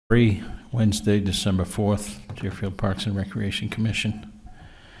Wednesday, December 4th, Deerfield Parks and Recreation Commission.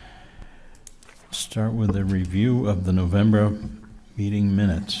 Start with a review of the November meeting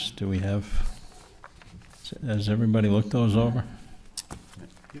minutes. Do we have, has everybody looked those over?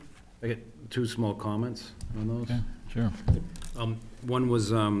 I get two small comments on those. Okay, sure. One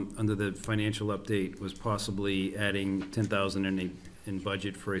was under the financial update, was possibly adding 10,000 in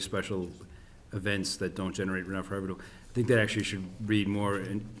budget for a special events that don't generate enough revenue. I think that actually should read more,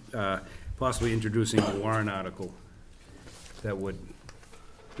 and possibly introducing a warrant article that would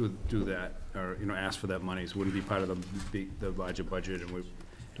do that, or ask for that money. So it wouldn't be part of the larger budget, and we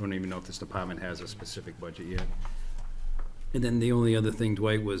don't even know if this department has a specific budget yet. And then the only other thing,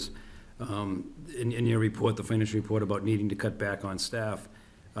 Dwight, was in your report, the financial report about needing to cut back on staff.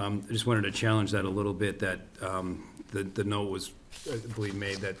 I just wanted to challenge that a little bit. That the note was, I believe,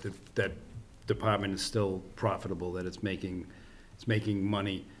 made that that department is still profitable, that it's making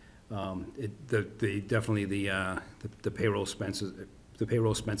money. Definitely the payroll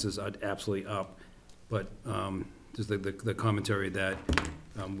expenses are absolutely up, but just the commentary that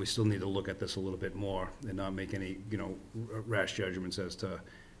we still need to look at this a little bit more and not make any rash judgments as to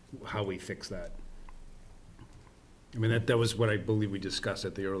how we fix that. I mean, that was what I believe we discussed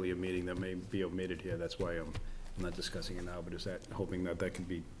at the earlier meeting that may be omitted here. That's why I'm not discussing it now, but is that hoping that can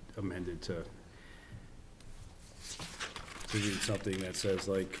be amended to read something that says,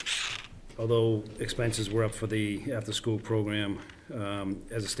 like, although expenses were up for the after-school program,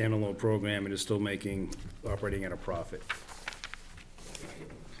 as a standalone program, it is still operating at a profit.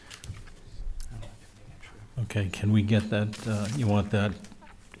 Okay, can we get that, you want that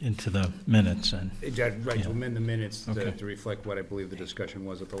into the minutes? And Right, yeah. to amend the minutes Okay. to reflect what I believe the discussion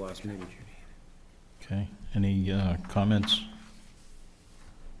was at the last meeting. Okay, any comments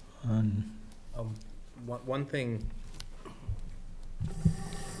on? One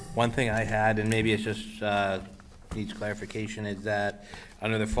thing I had, and maybe it's just needs clarification, is that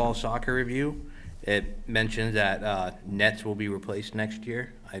under the fall soccer review, it mentions that nets will be replaced next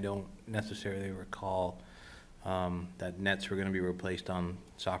year. I don't necessarily recall that nets were going to be replaced on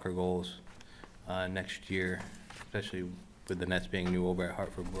soccer goals next year, especially with the nets being new over at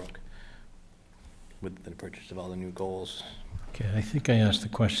Hartford Brook, with the purchase of all the new goals. Okay, I think I asked a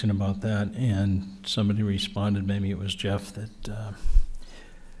question about that, and somebody responded, maybe it was Jeff, that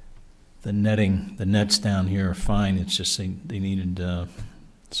the nets down here are fine. It's just they needed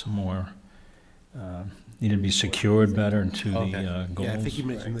some more, needed to be secured better into the goals. Yeah, I think you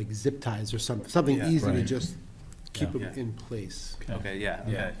mentioned like zip ties or something easy to Right. just keep them Yeah. in place. Okay, yeah,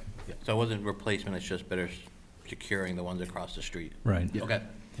 Yeah. okay. So it wasn't replacement, it's just better securing the ones across the street. Right. Yeah. Okay.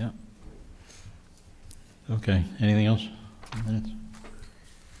 Yeah. Okay, anything else? Minutes?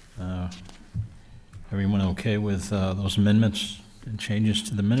 Everyone okay with those amendments and changes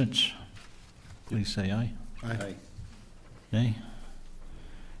to the minutes? Please say aye. Aye. Nay?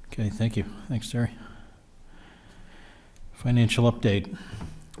 Okay, thank you. Thanks, Terry. Financial update.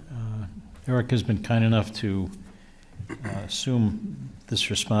 Eric has been kind enough to assume this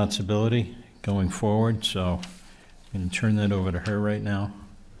responsibility going forward, so I'm going to turn that over to her right now.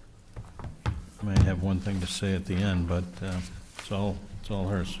 I might have one thing to say at the end, but it's all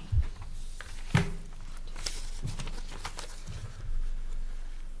hers.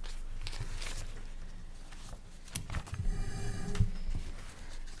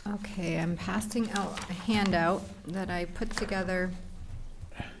 Okay, I'm passing out a handout that I put together,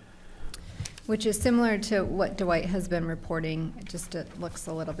 which is similar to what Dwight has been reporting. It looks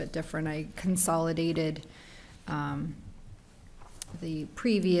a little bit different. I consolidated the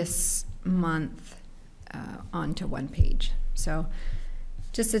previous month onto one page. So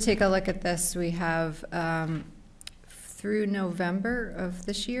just to take a look at this, we have through November of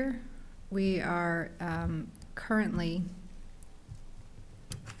this year, we are currently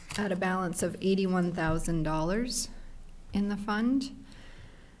at a balance of $81,000 in the fund,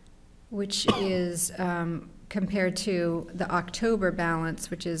 which is compared to the October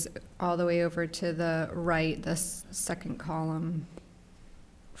balance, which is all the way over to the right, the second column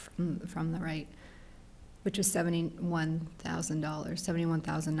from the right, which was $71,000,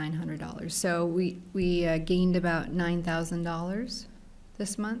 $71,900. So we gained about $9,000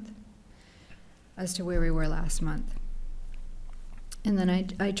 this month as to where we were last month. And then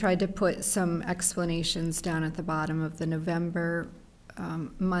I tried to put some explanations down at the bottom of the November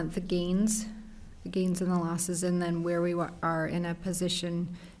month gains, the gains and the losses, and then where we are in a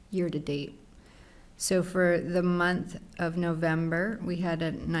position year to date. So for the month of November, we had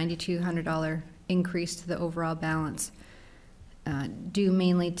a $9,200 increase to the overall balance, due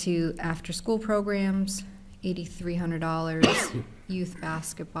mainly to after-school programs, $8,300, youth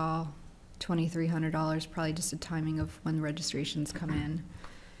basketball, $2,300, probably just a timing of when the registrations come in.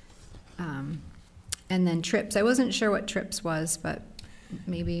 And then trips, I wasn't sure what trips was, but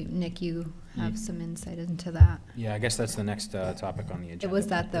maybe, Nick, you have some insight into that. Yeah, I guess that's the next topic on the agenda. It was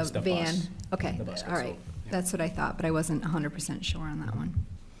that the It's van? bus. Okay, The bus all gets right. sold, yeah. That's what I thought, but I wasn't 100% sure on that one.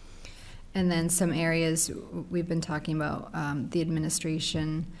 And then some areas, we've been talking about the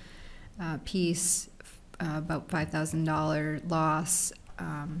administration piece, about $5,000 loss.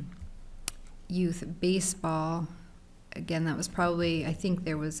 Youth baseball, again, that was probably, I think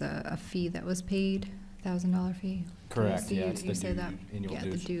there was a fee that was paid, $1,000 fee. Correct, Did yeah, you- it's you the say that? annual Yeah,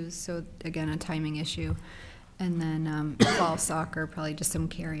 the dues. dues, so again, a timing issue. And then fall soccer, probably just some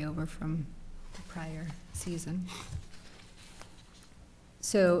carryover from the prior season.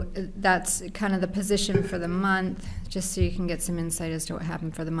 So that's kind of the position for the month, just so you can get some insight as to what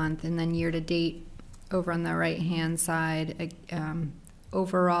happened for the month. And then year-to-date, over on the right-hand side,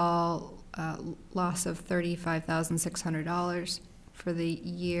 overall loss of $35,600 for the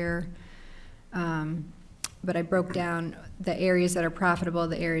year. But I broke down the areas that are profitable,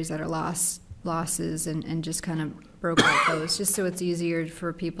 the areas that are losses, and just kind of broke out those, just so it's easier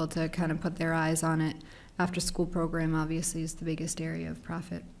for people to kind of put their eyes on it. After-school program, obviously, is the biggest area of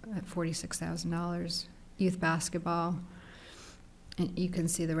profit at $46,000. Youth basketball, and you can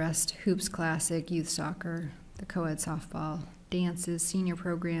see the rest, Hoops Classic, youth soccer, the co-ed softball, dances, senior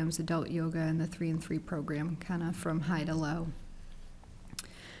programs, adult yoga, and the 3-and-3 program, kind of from high to low.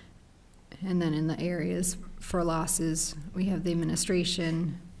 And then in the areas for losses, we have the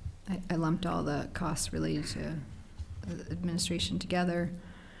administration. I lumped all the costs related to administration together.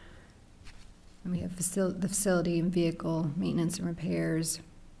 And we have the facility and vehicle maintenance and repairs,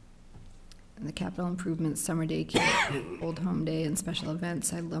 and the capital improvements, summer day camp, old home day, and special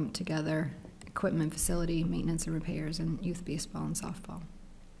events I lumped together, equipment, facility, maintenance and repairs, and youth baseball and softball.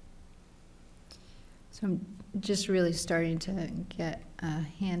 So I'm just really starting to get a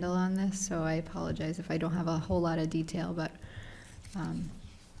handle on this, so I apologize if I don't have a whole lot of detail, but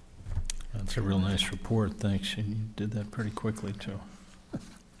That's a real nice report, thanks, and you did that pretty quickly, too.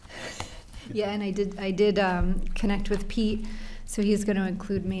 yeah, and I did connect with Pete, so he's going to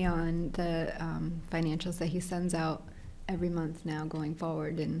include me on the financials that he sends out every month now going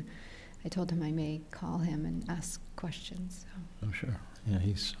forward, and I told him I may call him and ask questions. So. I'm sure. Yeah,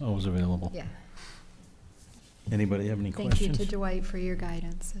 he's always available. Yeah. Anybody have any Thank questions? you to Dwight for your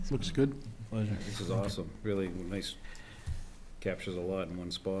guidance. as well. Looks good. Pleasure. This is awesome, really nice, captures a lot in one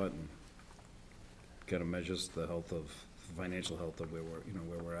spot, and kind of measures the health of, financial health of where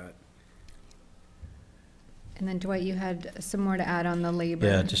we're at. And then Dwight, you had some more to add on the labor.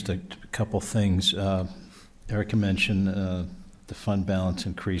 Yeah, just a couple things. Erica mentioned the fund balance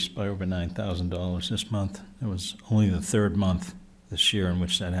increased by over $9,000 this month. It was only the third month this year in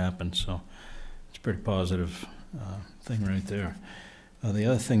which that happened, so it's a pretty positive thing right there. The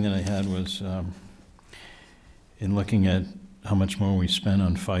other thing that I had was in looking at how much more we spent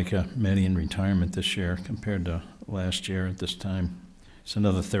on FICA, Medi, and retirement this year compared to last year at this time. It's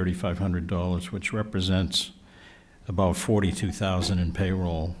another $3,500, which represents about $42,000 in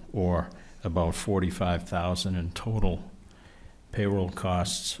payroll, or about $45,000 in total payroll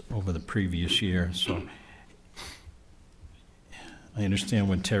costs over the previous year. So I understand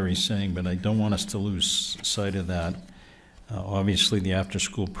what Terry's saying, but I don't want us to lose sight of that. Obviously, the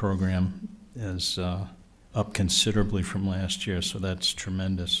after-school program is up considerably from last year, so that's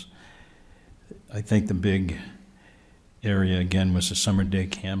tremendous. I think the big area, again, was the summer day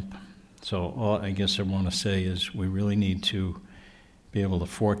camp. So all I guess I want to say is we really need to be able to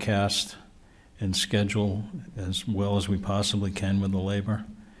forecast and schedule as well as we possibly can with the labor,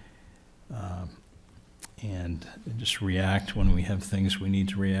 and just react when we have things we need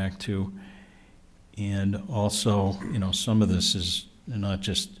to react to. And also, you know, some of this is not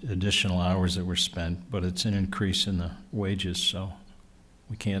just additional hours that were spent, but it's an increase in the wages, so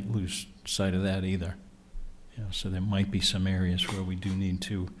we can't lose sight of that either. You know, so there might be some areas where we do need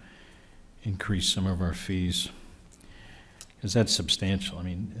to increase some of our fees, because that's substantial. I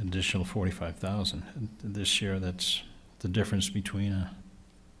mean, additional $45,000 this year. That's the difference between a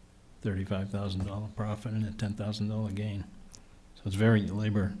 $35,000 profit and a $10,000 gain. So it's very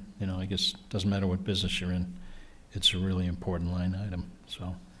labor. You know, I guess it doesn't matter what business you're in. It's a really important line item.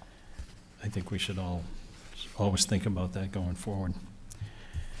 So I think we should all always think about that going forward.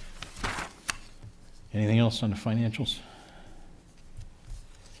 Anything else on the financials?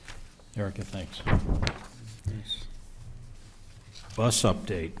 Erica, thanks. Bus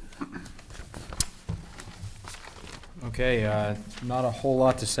update. Okay, not a whole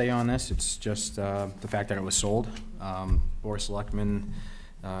lot to say on this. It's just the fact that it was sold. Board of Selectmen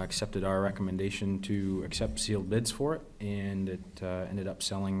accepted our recommendation to accept sealed bids for it, and it ended up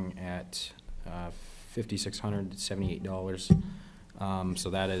selling at $5,678. So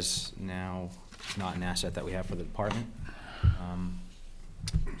that is now not an asset that we have for the department.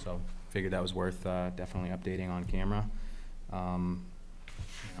 So figured that was worth definitely updating on camera.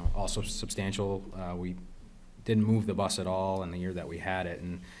 Also substantial, we didn't move the bus at all in the year that we had it,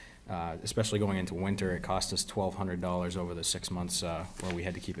 and especially going into winter, it cost us $1,200 over the 6 months where we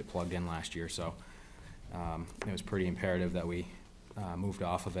had to keep it plugged in last year. So it was pretty imperative that we moved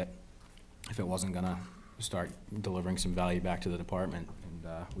off of it if it wasn't gonna start delivering some value back to the department, and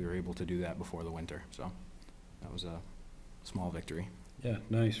we were able to do that before the winter. So that was a small victory. Yeah,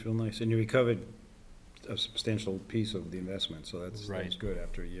 nice, real nice. And you recovered a substantial piece of the investment, so that's Right. good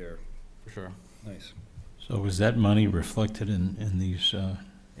after a year. For sure. Nice. So was that money reflected in these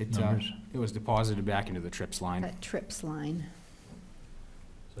numbers? It was deposited back into the TRIPS line. That TRIPS line.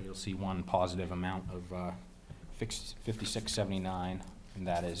 So you'll see one positive amount of $56.79, and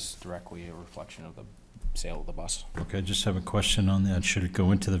that is directly a reflection of the sale of the bus. Okay, I just have a question on that. Should it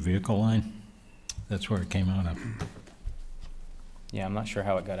go into the vehicle line? That's where it came out of. Yeah, I'm not sure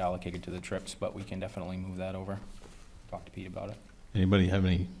how it got allocated to the trips, but we can definitely move that over. Talk to Pete about it. Anybody have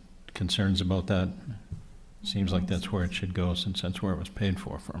any concerns about that? Seems like that's where it should go, since that's where it was paid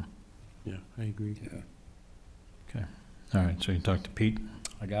for from. Yeah, I agree. Yeah. Okay, all right, so you talked to Pete?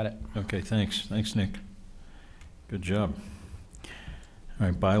 I got it. Okay, thanks. Thanks, Nick. Good job. All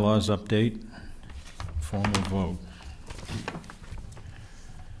right, bylaws update, formal vote.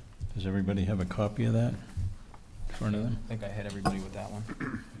 Does everybody have a copy of that in front of them? I think I hit everybody with that one.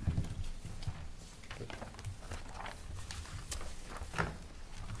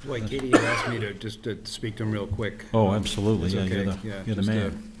 Boy, Katie had asked me to just to speak to him real quick. Oh, absolutely, It's yeah, okay. you're the just,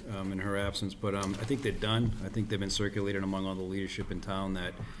 man. In her absence, but I think they're done. I think they've been circulated among all the leadership in town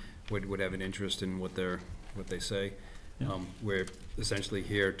that would have an interest in what they say. Yeah. We're essentially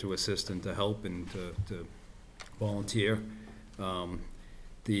here to assist and to help and to volunteer. One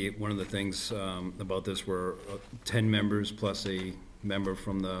of the things about this were 10 members plus a member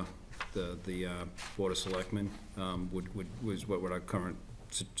from the Board of Selectmen was what our current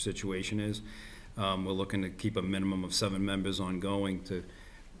situation is. We're looking to keep a minimum of 7 members ongoing to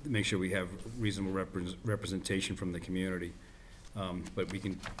make sure we have reasonable representation from the community. But we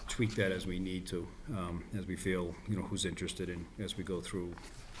can tweak that as we need to, as we feel, who's interested in, as we go through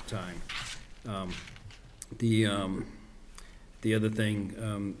time. The other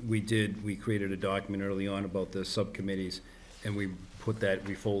thing we created a document early on about the subcommittees, and we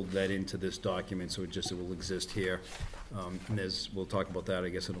folded that into this document, so it will exist here. And we'll talk about that, I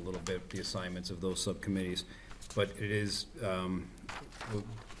guess, in a little bit, the assignments of those subcommittees. But it is,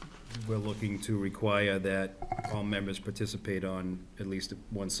 we're looking to require that all members participate on at least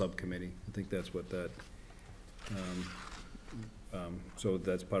one subcommittee. I think that's what that, so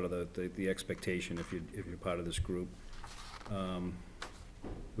that's part of the expectation if you're part of this group.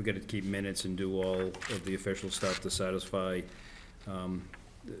 We got to keep minutes and do all of the official stuff to satisfy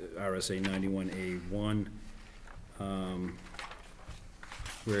RSA 91A1.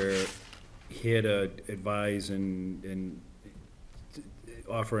 We're here to advise and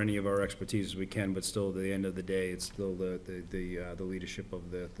offer any of our expertise as we can, but still, at the end of the day, it's still the leadership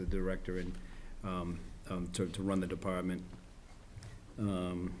of the director and to run the department.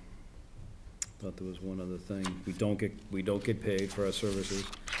 Thought there was one other thing. We don't get paid for our services,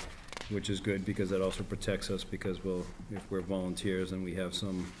 which is good because that also protects us, because if we're volunteers and we have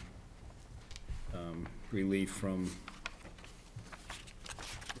some relief from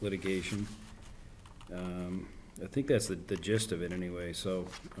litigation. I think that's the gist of it anyway, so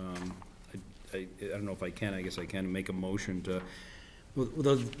I don't know if I guess I can make a motion to,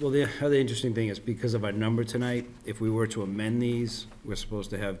 the other interesting thing is, because of our number tonight, if we were to amend these, we're supposed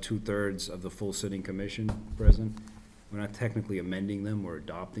to have 2/3 of the full sitting commission present. We're not technically amending them, we're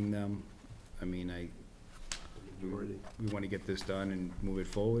adopting them. I mean, we want to get this done and move it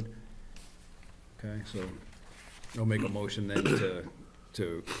forward. Okay, so I'll make a motion then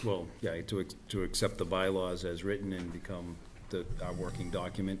to accept the bylaws as written and become our working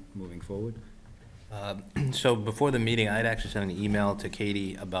document moving forward. So before the meeting, I'd actually sent an email to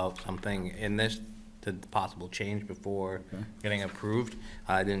Katie about something in this, the possible change before getting approved.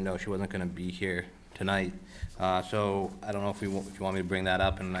 I didn't know she wasn't going to be here tonight. So I don't know if you want me to bring that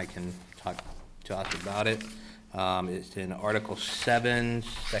up and I can talk to us about it. It's in Article 7,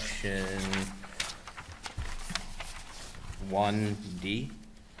 Section 1D.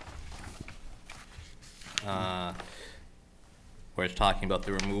 where it's talking about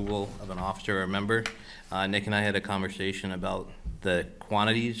the removal of an officer or member. Nick and I had a conversation about the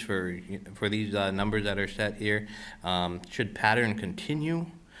quantities for these numbers that are set here. Should pattern continue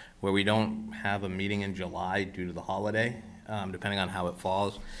where we don't have a meeting in July due to the holiday, depending on how it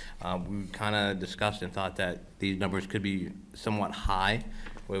falls? We kind of discussed and thought that these numbers could be somewhat high,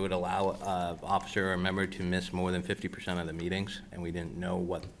 where it would allow an officer or member to miss more than 50% of the meetings, and we didn't know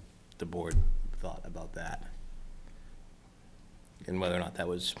what the board thought about that, and whether or not that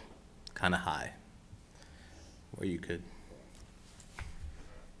was kind of high, where you could.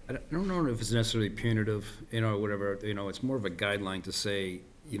 I don't know if it's necessarily punitive, or whatever, it's more of a guideline to say,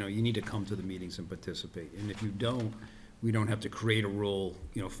 you need to come to the meetings and participate. And if you don't, we don't have to create a rule,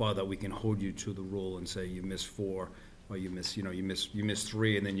 for that we can hold you to the rule and say you miss 4, or you miss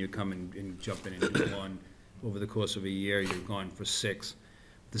 3, and then you come and jump in and do 1. Over the course of a year, you're gone for 6.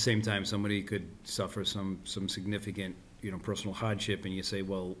 At the same time, somebody could suffer some significant, personal hardship, and you say,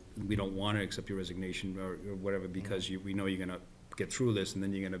 well, we don't want to accept your resignation or whatever, because we know you're gonna get through this, and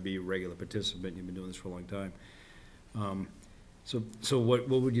then you're gonna be a regular participant. You've been doing this for a long time. So what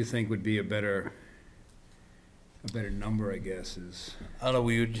would you think would be a better number, I guess, is? I don't know,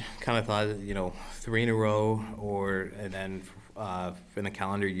 we would kind of thought, 3 in a row, and then in a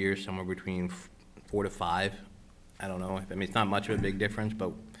calendar year, somewhere between 4 to 5. I don't know. I mean, it's not much of a big difference,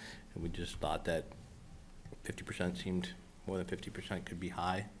 but we just thought that 50% seemed, more than 50% could be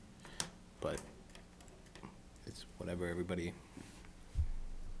high, but it's whatever everybody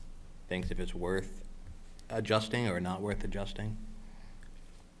thinks, if it's worth adjusting or not worth adjusting.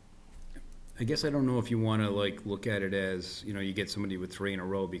 I guess I don't know if you want to look at it as, you get somebody with 3 in a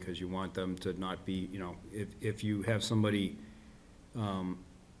row because you want them to not be, if you have somebody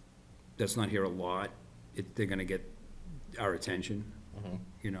that's not here a lot, they're going to get our attention.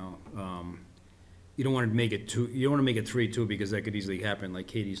 You don't want to make it 2. You don't want to make it 3 too, because that could easily happen. Like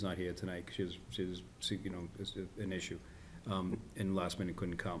Katie's not here tonight. She's an issue, and last minute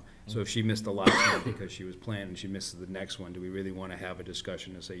couldn't come. So if she missed the last one because she was planned and she misses the next one, do we really want to have a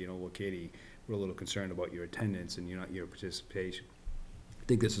discussion and say, well, Katie, we're a little concerned about your attendance and your participation? I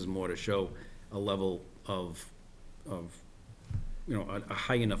think this is more to show a level of a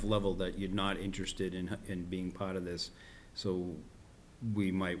high enough level that you're not interested in being part of this. So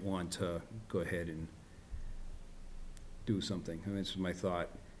we might want to go ahead and do something. I mean, this is my thought.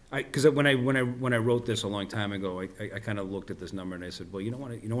 Because when I wrote this a long time ago, I kind of looked at this number and I said, well, you don't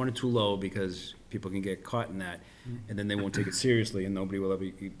want it too low, because people can get caught in that, and then they won't take it seriously, and nobody will ever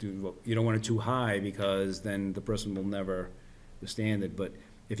do. You don't want it too high, because then the person will never understand it. But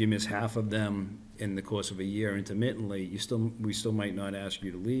if you miss half of them in the course of a year intermittently, we still might not ask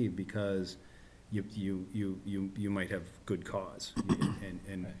you to leave, because you might have good cause.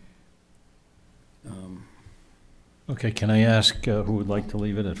 Okay, can I ask who would like to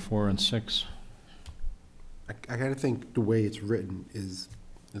leave it at 4 and 6? I kind of think the way it's written is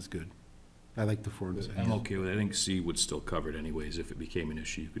good. I like the 4 and 6. I'm okay with it. I think C would still cover it anyways. If it became an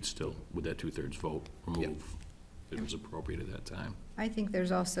issue, you could still, with that 2/3 vote, remove if it was appropriate at that time. I think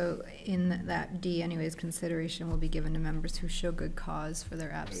there's also, in that D anyways, consideration will be given to members who show good cause for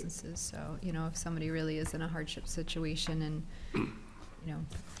their absences. So, if somebody really is in a hardship situation and,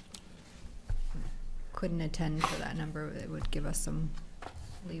 couldn't attend for that number, it would give us some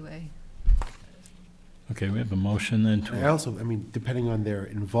leeway. Okay, we have a motion then I also, depending on their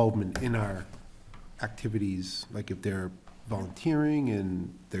involvement in our activities, like if they're volunteering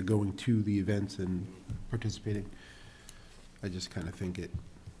and they're going to the events and participating, I just kind of think it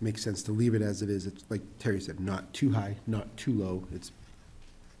makes sense to leave it as it is. It's like Terry said, not too high, not too low. It's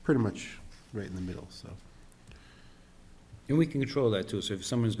pretty much right in the middle, so. And we can control that too. So if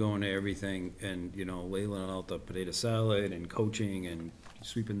someone's going to everything and, laying out the potato salad and coaching and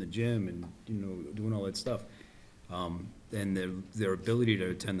sweeping the gym and, doing all that stuff, and their ability to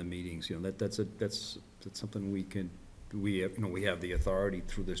attend the meetings, that's something we have the authority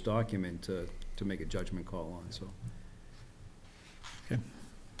through this document to make a judgment call on, so. Okay.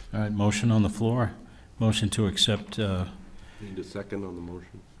 All right, motion on the floor. Motion to accept. Need a second on the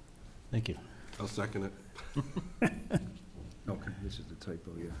motion? Thank you. I'll second it. Okay, this is the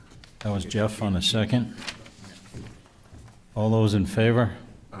typo, yeah. That was Jeff on the second. All those in favor?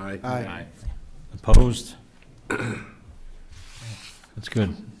 Aye. Aye. Opposed? That's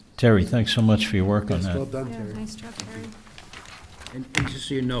good. Terry, thanks so much for your work on Yes, well that. done, Yeah, Terry. nice job, Terry. And just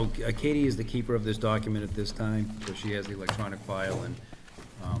so you know, Katie is the keeper of this document at this time, so she has the electronic file, and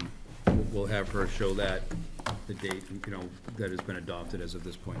we'll have her show that, the date, that has been adopted as of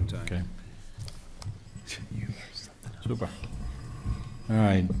this point in time. Okay. Super. All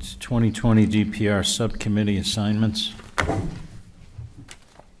right, 2020 DPR Subcommittee assignments.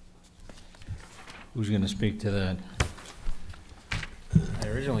 Who's going to speak to that? I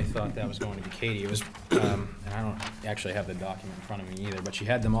originally thought that was going to be Katie. It was, and I don't actually have the document in front of me either, but she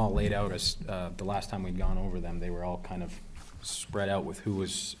had them all laid out as, the last time we'd gone over them, they were all kind of spread out with who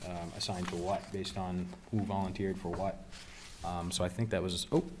was assigned to what, based on who volunteered for what. So I think that was,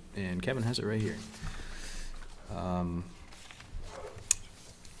 oh, and Kevin has it right here.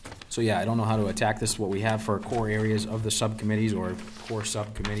 So yeah, I don't know how to attack this. What we have for core areas of the subcommittees, or core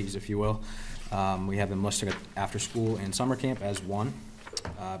subcommittees, if you will. We have them listed after school and summer camp as one.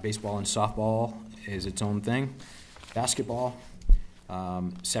 Baseball and softball is its own thing. Basketball,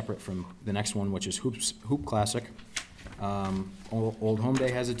 separate from the next one, which is Hoop Classic. Old Home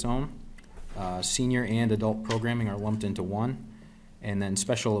Day has its own. Senior and adult programming are lumped into one. And then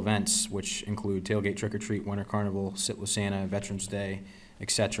special events, which include tailgate, trick or treat, winter carnival, sit with Santa, Veterans Day,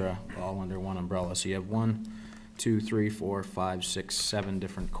 etc., all under one umbrella. So you have 1, 2, 3, 4, 5, 6, 7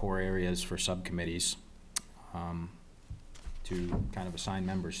 different core areas for subcommittees to kind of assign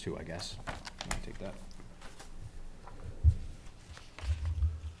members to, I guess. I'll take that.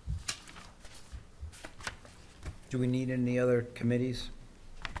 Do we need any other committees?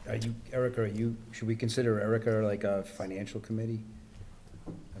 Are you, Erica, should we consider Erica like a financial committee?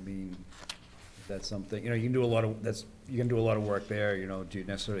 I mean, is that something, you can do a lot of, you can do a lot of work there, do you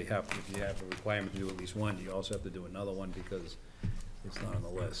necessarily have, if you have a requirement to do at least one, do you also have to do another one because it's not on the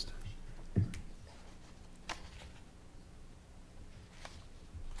list?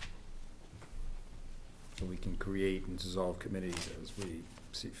 So we can create and dissolve committees as we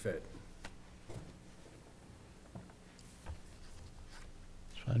see fit.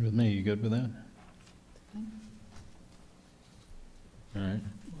 It's fine with me. You good with that? Fine. All right,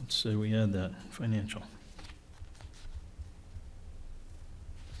 let's say we add that, financial.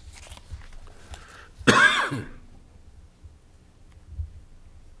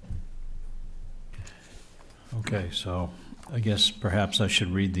 Okay, so I guess perhaps I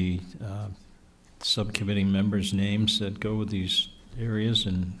should read the subcommittee members' names that go with these areas,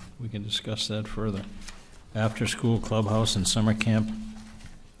 and we can discuss that further. After-school clubhouse and summer camp,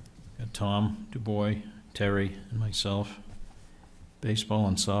 got Tom, DuBois, Terry, and myself. Baseball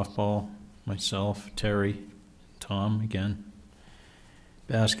and softball, myself, Terry, Tom again.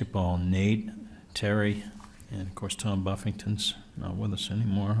 Basketball, Nate, Terry, and of course Tom Buffington's not with us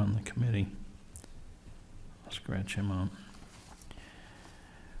anymore on the committee. I'll scratch him out.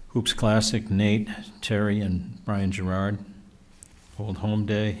 Hoops Classic, Nate, Terry, and Brian Gerard. Old Home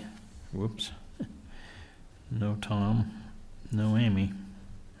Day, whoops. No Tom, no Amy.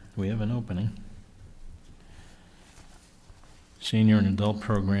 We have an opening. Senior and adult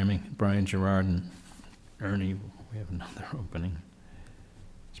programming, Brian Gerard and Ernie, we have another opening.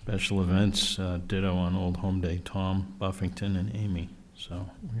 Special events, ditto on Old Home Day, Tom, Buffington, and Amy. So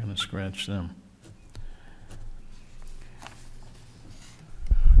we're going to scratch them.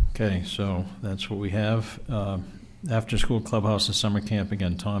 Okay, so that's what we have. After school clubhouse and summer camp,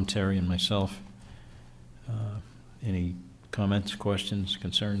 again, Tom, Terry, and myself. Any comments, questions,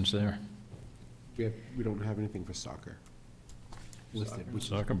 concerns there? We don't have anything for soccer.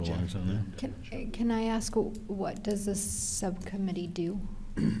 Soccer belongs in there. Can I ask, what does this subcommittee do?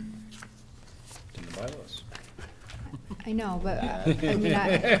 It's in the bylaws. I know, but I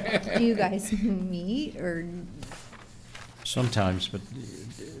mean, do you guys meet, or Sometimes, but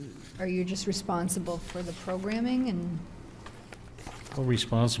are you just responsible for the programming and? we're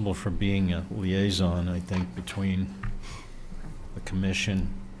responsible for being a liaison, I think, between the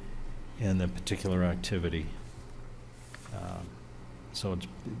commission and the particular activity. So it's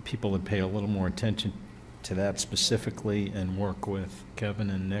people that pay a little more attention to that specifically and work with Kevin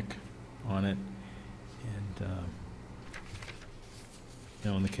and Nick on it. And,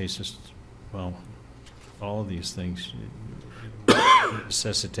 in the cases, well, all of these things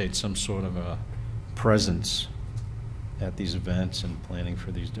necessitate some sort of a presence at these events and planning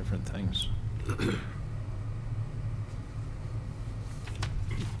for these different things.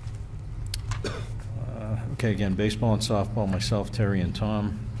 Okay, again, baseball and softball, myself, Terry, and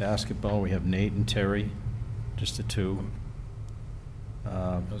Tom. Basketball, we have Nate and Terry, just the two.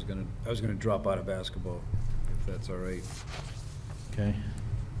 I was gonna drop out of basketball, if that's all right. Okay,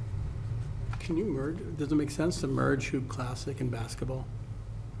 Can you merge, does it make sense to merge Hoop Classic and basketball?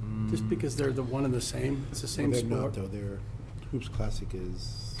 Just because they're the one and the same, it's the same They're not, sport. though. They're, Hoops Classic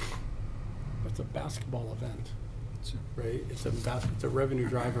is, It's a basketball event, right? It's a revenue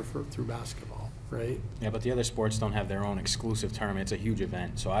driver through basketball, right? Yeah, but the other sports don't have their own exclusive tournament. It's a huge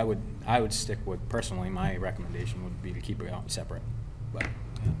event, so I would stick with, personally, my recommendation would be to keep it out separate. But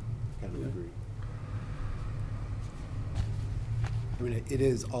kind of agree. I mean, it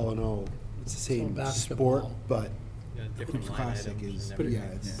is all in all it's the same basketball. sport, but Different Hoops line Classic items is, and But, everything.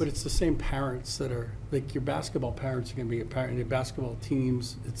 yeah, it's. but it's the same parents that are, like, your basketball parents are gonna be a parent, your basketball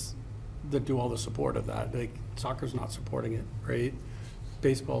teams, that do all the support of that. Like, soccer's not supporting it, right?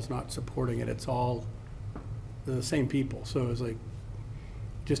 Baseball's not supporting it. It's all the same people. So it's like,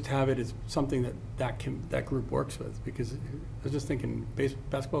 just have it as something that group works with, because I was just thinking,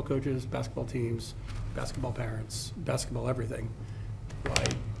 basketball coaches, basketball teams, basketball parents, basketball everything. Why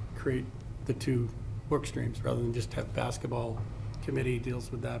create the two work streams rather than just have basketball committee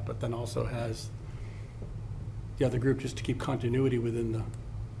deals with that, but then also has the other group just to keep continuity within the,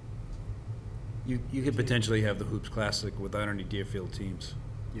 You could potentially have the Hoops Classic without any Deerfield teams.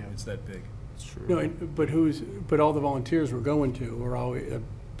 Yeah. It's that big. It's true. no, but all the volunteers we're going to are all a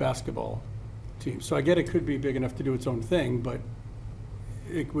basketball team. So I get it could be big enough to do its own thing, but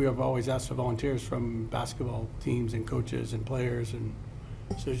we have always asked for volunteers from basketball teams and coaches and players, and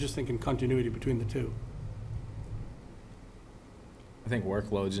so I was just thinking continuity between the two. I think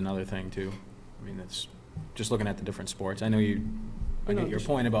workload's another thing too. I mean, it's just looking at the different sports. I know I get your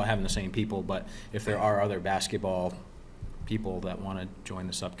point about having the same people, but if there are other basketball people that want to join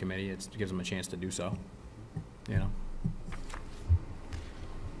the subcommittee, it gives them a chance to do so, you know?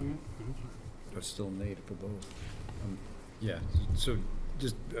 But still need for both. Yeah, so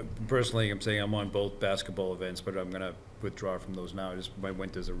just personally, I'm saying I'm on both basketball events, but I'm gonna withdraw from those now. Just my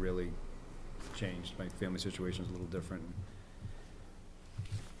winters are really changed. My family situation's a little different.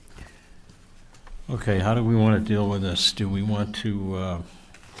 Okay, how do we want to deal with this? Do we want to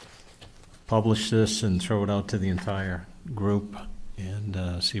publish this and throw it out to the entire group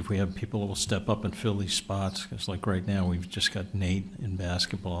and see if we have people who will step up and fill these spots? Because like right now, we've just got Nate in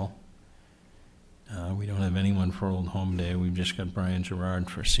basketball. We don't have anyone for Old Home Day. We've just got Brian Gerard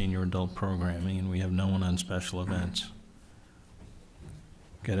for senior adult programming, and we have no one on special events.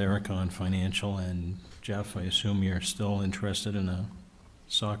 Got Eric on financial, and Jeff, I assume you're still interested in the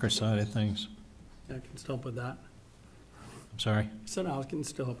soccer side of things? Yeah, I can still help with that. I'm sorry? So no, I can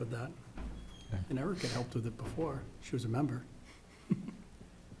still help with that. Okay. And Erica helped with it before. She was a member.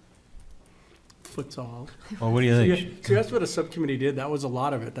 Futsal. Well, what do you think? See, that's what a subcommittee did. That was a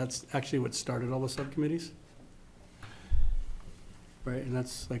lot of it. That's actually what started all the subcommittees. Right, and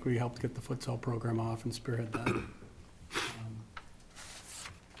that's like we helped get the futsal program off and spearhead that.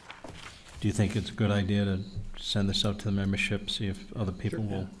 Do you think it's a good idea to send this out to the membership, see if other people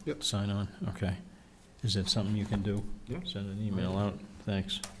will Yep. sign on? Okay. Is that something you can do? Yeah. Send an email out?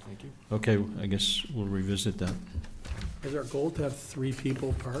 Thanks. Thank you. Okay, I guess we'll revisit that. Is our goal to have 3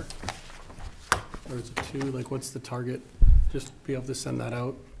 people per? Or is it 2? Like, what's the target? Just be able to send that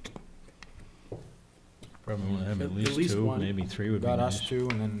out? Probably want to have at At least least 2, one. maybe 3 would be Got nice. us two,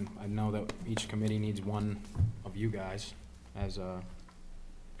 and then I know that each committee needs one of you guys as a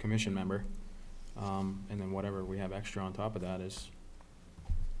commission member. And then whatever we have extra on top of that is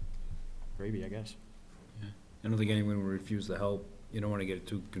gravy, I guess. I don't think anyone would refuse the help. You don't wanna get it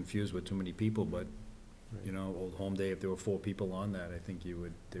too confused with too many people, but, you know, Old Home Day, if there were 4 people on that, I think they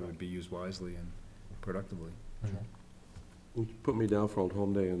would be used wisely and productively. You put me down for Old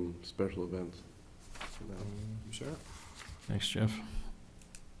Home Day and special events. Sure. Thanks, Jeff.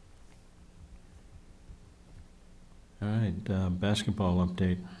 All right, basketball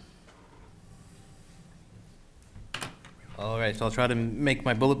update. All right, so I'll try to make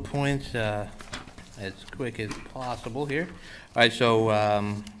my bullet points as quick as possible here. All right, so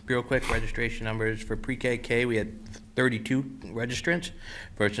real quick, registration numbers for pre-KK, we had 32 registrants.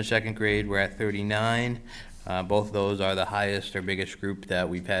 First and second grade, we're at 39. Both of those are the highest or biggest group that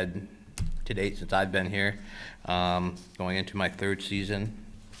we've had to date since I've been here. Going into my 3rd season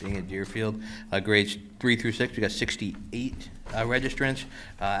being at Deerfield. Grades 3 through 6, we got 68 registrants.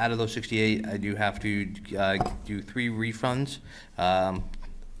 Out of those 68, I do have to do 3 refunds.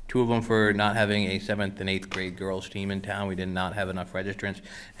 2 of them for not having a 7th and 8th grade girls team in town. We did not have enough registrants.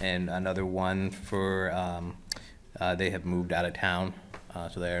 And another one for they have moved out of town.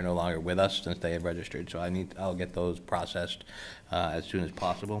 So they are no longer with us since they have registered. So I'll get those processed as soon as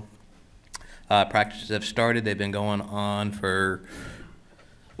possible. Practices have started. They've been going on for,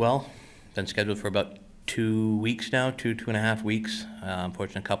 well, been scheduled for about 2 weeks now, 2.5 weeks.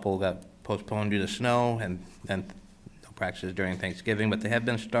 Unfortunately, a couple got postponed due to snow, and then no practices during Thanksgiving, but they have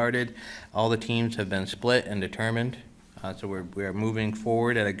been started. All the teams have been split and determined, so we're moving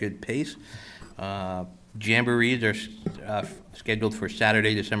forward at a good pace. Jamborees are scheduled for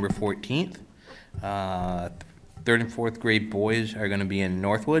Saturday, December 14th. 3rd and 4th grade boys are going to be in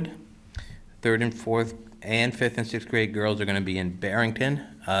Northwood. 3rd and 4th and 5th and 6th grade girls are going to be in Barrington.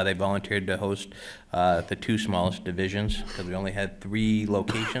 They volunteered to host the 2 smallest divisions because we only had 3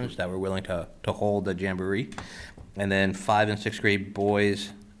 locations that were willing to hold the jamboree. And then 5th and 6th grade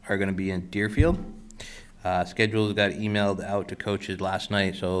boys are going to be in Deerfield. Schedules got emailed out to coaches last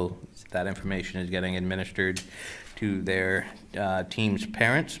night, so that information is getting administered to their team's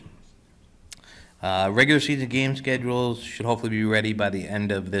parents. Regular season game schedules should hopefully be ready by the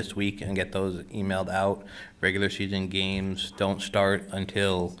end of this week and get those emailed out. Regular season games don't start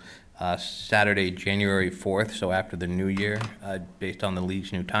until Saturday, January 4th, so after the new year, based on the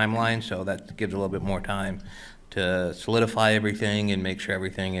league's new timeline. So that gives a little bit more time to solidify everything and make sure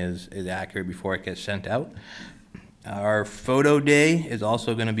everything is accurate before it gets sent out. Our photo day is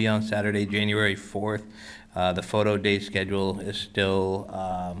also going to be on Saturday, January 4th. The photo day schedule is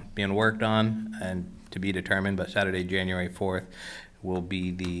still being worked on and to be determined, but Saturday, January 4th will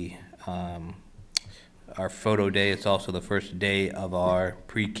be our photo day. It's also the first day of our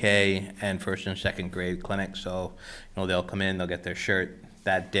pre-K and 1st and 2nd grade clinic. So, they'll come in, they'll get their shirt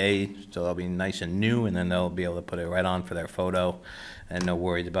that day, so they'll be nice and new, and then they'll be able to put it right on for their photo, and no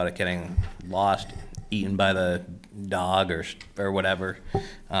worries about it getting lost, eaten by the dog or whatever.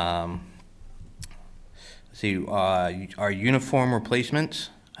 See, our uniform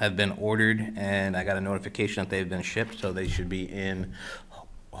replacements have been ordered, and I got a notification that they've been shipped, so they should be in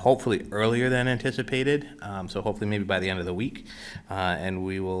hopefully earlier than anticipated, so hopefully maybe by the end of the week. And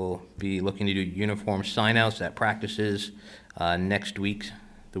we will be looking to do uniform sign-outs at practices next week,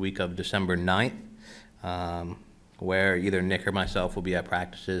 the week of December 9th, where either Nick or myself will be at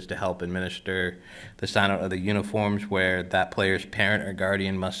practices to help administer the sign-out of the uniforms, where that player's parent or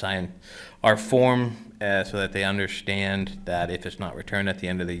guardian must sign our form so that they understand that if it's not returned at the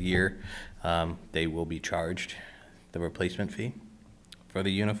end of the year, they will be charged the replacement fee for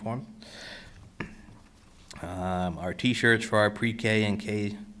the uniform. Our t-shirts for our pre-K and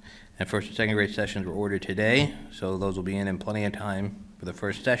K and 1st and 2nd grade sessions were ordered today, so those will be in plenty of time for the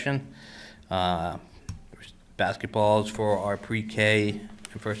first session. Basketballs for our pre-K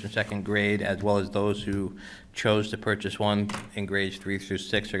and 1st and 2nd grade, as well as those who chose to purchase one in grades 3 through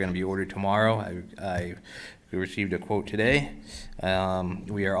 6 are going to be ordered tomorrow. I received a quote today.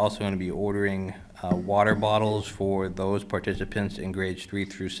 We are also going to be ordering water bottles for those participants in grades 3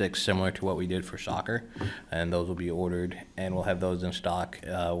 through 6, similar to what we did for soccer, and those will be ordered, and we'll have those in stock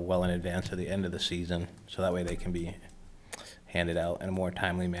well in advance of the end of the season, so that way they can be handed out in a more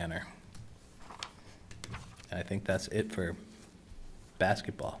timely manner. I think that's it for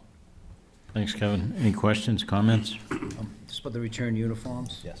basketball. Thanks, Kevin. Any questions, comments? Just about the return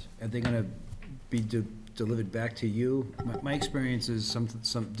uniforms? Yes. Are they gonna be delivered back to you? My experience is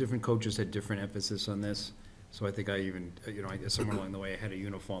some different coaches had different emphasis on this. So I think I even, I guess somewhere along the way, I had a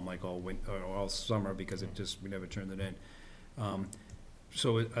uniform like all winter, or all summer, because we never turned it in.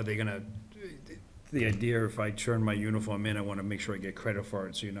 So are they gonna, the idea, if I turn my uniform in, I wanna make sure I get credit for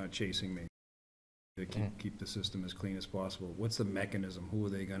it, so you're not chasing me. To keep the system as clean as possible. What's the mechanism? Who are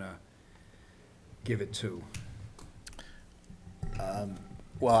they gonna give it to?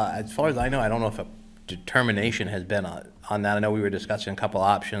 Well, as far as I know, I don't know if a determination has been on that. I know we were discussing a couple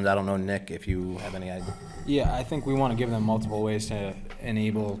options. I don't know, Nick, if you have any idea. Yeah, I think we want to give them multiple ways to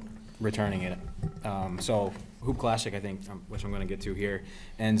enable returning it. So Hoop Classic, I think, which I'm going to get to here,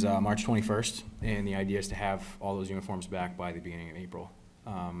 ends March 21st, and the idea is to have all those uniforms back by the beginning of April.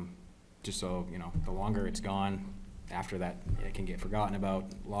 Just so, the longer it's gone, after that, it can get forgotten about,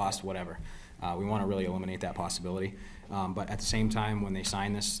 lost, whatever. We want to really eliminate that possibility. But at the same time, when they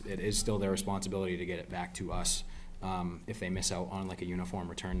sign this, it is still their responsibility to get it back to us if they miss out on like a uniform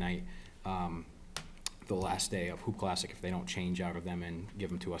return night. The last day of Hoop Classic, if they don't change out of them and give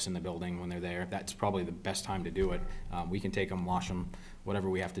them to us in the building when they're there, that's probably the best time to do it. We can take them, wash them, whatever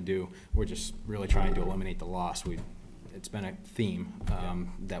we have to do. We're just really trying to eliminate the loss. It's been a theme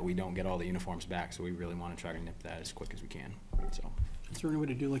that we don't get all the uniforms back, so we really want to try to nip that as quick as we can. So, Is there any way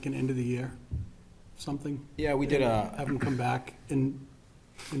to do like an end of the year, something? yeah, we did Have them come back and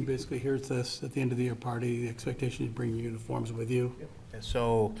basically, here's this, at the end of the year party, the expectation is bring your uniforms with you.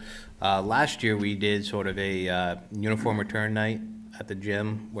 So last year we did sort of a uniform return night at the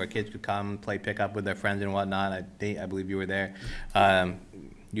gym where kids could come play pickup with their friends and whatnot. I believe you were there.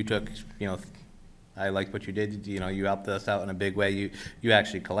 You took, I liked what you did. You helped us out in a big way. You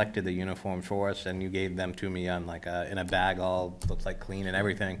actually collected the uniforms for us, and you gave them to me on like in a bag, all looks like clean and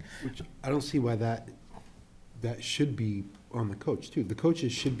everything. Which I don't see why that should be on the coach too. The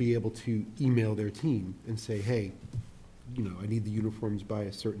coaches should be able to email their team and say, hey, I need the uniforms by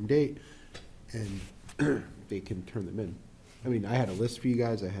a certain date, and they can turn them in. I mean, I had a list for you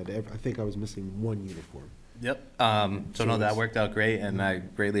guys, I think I was missing one uniform. Yep. So no, that worked out great, and I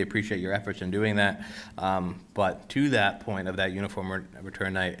greatly appreciate your efforts in doing that. But to that point of that uniform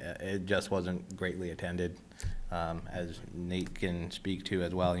return night, it just wasn't greatly attended, as Nate can speak to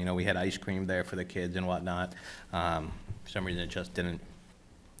as well. You know, we had ice cream there for the kids and whatnot. For some reason, it just didn't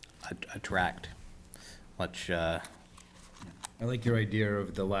attract much. I like your idea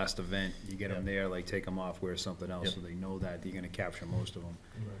of the last event, you get them there, like take them off, wear something else, Yep. so they know that you're gonna capture most of them.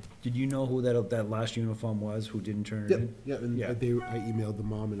 Did you know who that last uniform was, who didn't turn it Yep, in? yeah, and Yeah. I emailed the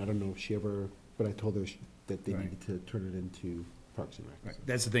mom, and I don't know if she ever, but I told her that they Right. needed to turn it into Parks and Rec. Right.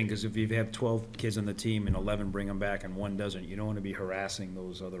 That's the thing, because if you have 12 kids on the team and 11 bring them back and one doesn't, you don't want to be harassing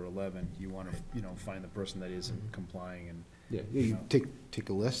those other 11. You want to, find the person that isn't complying and. Yeah, you take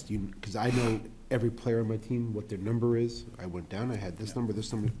a list, because I know every player on my team, what their number is. I went down, I had this number,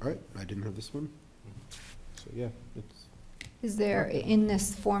 all right, I didn't have this one. So, yeah, it's, Is there, in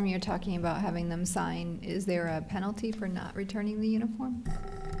this form you're talking about having them sign, is there a penalty for not returning the uniform?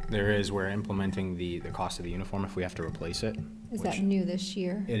 There is, we're implementing the cost of the uniform if we have to replace it. Is which that new this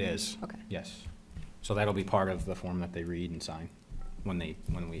year? It is. Okay. Yes. So that'll be part of the form that they read and sign when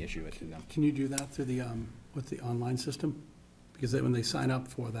we issue it to them. Can you do that through the, with the online system? Because when they sign up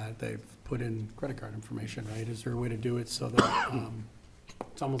for that, they've put in credit card information, right? Is there a way to do it so that,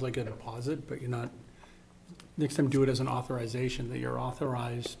 it's almost like a deposit, but you're not, next time do it as an authorization, that you're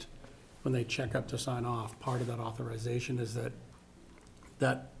authorized when they check up to sign off. Part of that authorization is that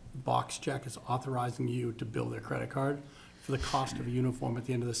that box check is authorizing you to bill their credit card for the cost of a uniform at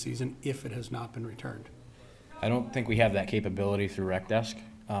the end of the season if it has not been returned. I don't think we have that capability through Rec Desk.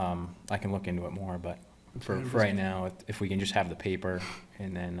 I can look into it more, but for right now, if we can just have the paper,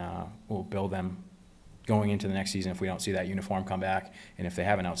 and then we'll bill them going into the next season if we don't see that uniform come back, and if they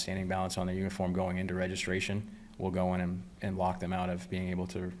have an outstanding balance on their uniform going into registration, we'll go in and lock them out of being able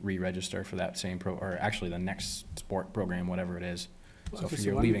to re-register for that same or actually the next sport program, whatever it is. So if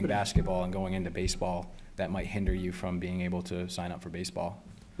you're leaving basketball and going into baseball, that might hinder you from being able to sign up for baseball.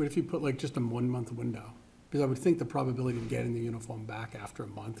 What if you put like just a 1 month window? Because I would think the probability of getting the uniform back after a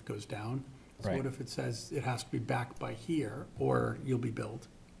month goes down. So Right. what if it says it has to be back by here, or you'll be billed?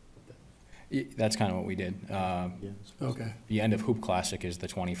 That's kind of what we did. Okay. The end of Hoop Classic is the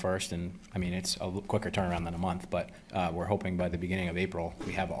 21st, and I mean, it's a quicker turnaround than a month, but we're hoping by the beginning of April,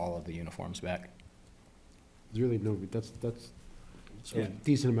 we have all of the uniforms back. there's really no, that's Yeah. a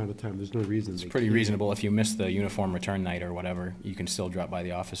decent amount of time, there's no reason. It's they pretty can't. reasonable. If you miss the uniform return night or whatever, you can still drop by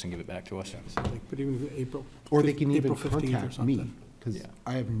the office and give it back to us. Like, but even April. Or they can even April 15th or contact me, something. because Yeah.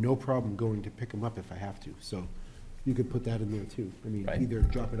 I have no problem going to pick them up if I have to, so you could put that in there too. I mean, Right. either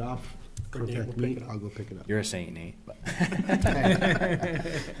drop it off, Or Dave will contact pick me, it up. I'll go pick it up. You're a saint, Nate, but.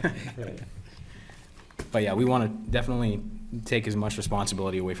 But yeah, we want to definitely take as much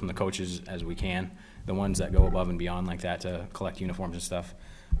responsibility away from the coaches as we can. The ones that go above and beyond like that to collect uniforms and stuff,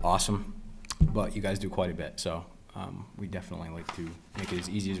 awesome. But you guys do quite a bit, so we definitely like to make it as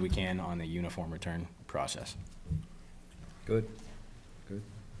easy as we can on the uniform return process. Good.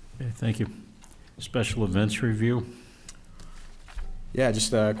 Okay, thank you. Special events review. Yeah,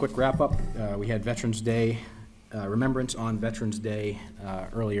 just a quick wrap-up. We had Veterans Day, Remembrance on Veterans Day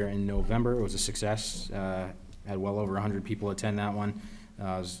earlier in November. It was a success. Had well over 100 people attend that one. It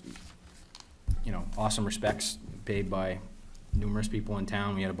was, awesome respects paid by numerous people in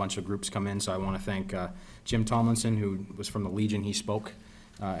town. We had a bunch of groups come in, so I want to thank Jim Tomlinson, who was from the Legion. He spoke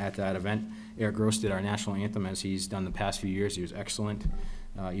at that event. Eric Gross did our national anthem, as he's done the past few years. He was excellent.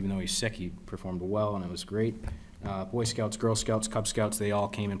 Even though he's sick, he performed well, and it was great. Boy Scouts, Girl Scouts, Cub Scouts, they all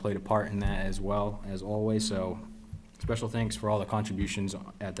came and played a part in that as well, as always. So special thanks for all the contributions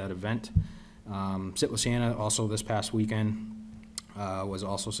at that event. Sit with Santa, also this past weekend, was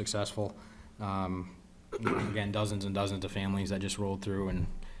also successful. Again, dozens and dozens of families that just rolled through and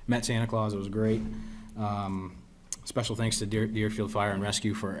met Santa Claus. It was great. Special thanks to Deerfield Fire and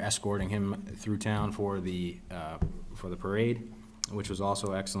Rescue for escorting him through town for the parade, which was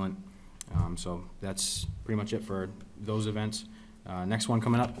also excellent. So that's pretty much it for those events. Next one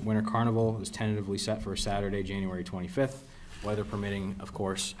coming up, Winter Carnival, is tentatively set for Saturday, January 25th. Weather permitting, of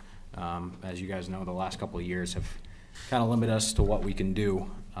course. As you guys know, the last couple of years have kind of limited us to what we can do.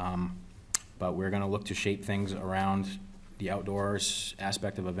 But we're going to look to shape things around the outdoors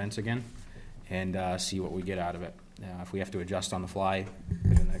aspect of events again and see what we get out of it. If we have to adjust on the fly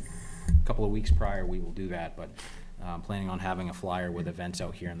within a couple of weeks prior, we will do that. But planning on having a flyer with events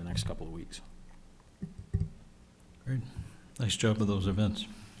out here in the next couple of weeks. Great. Nice job with those events.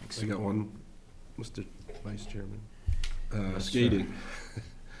 I got one, Mr. Vice Chairman. Yes, sir. Skating.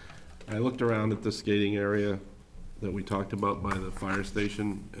 I looked around at the skating area that we talked about by the fire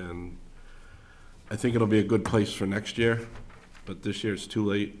station, and I think it'll be a good place for next year, but this year it's too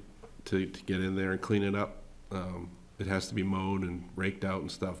late to get in there and clean it up. It has to be mowed and raked out and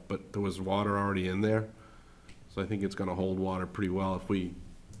stuff, but there was water already in there, so I think it's gonna hold water pretty well if we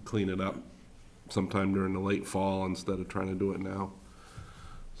clean it up sometime during the late fall instead of trying to do it now.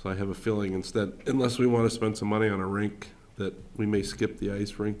 So I have a feeling instead, unless we wanna spend some money on a rink, that we may skip the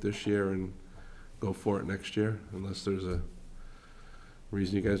ice rink this year and go for it next year, unless there's a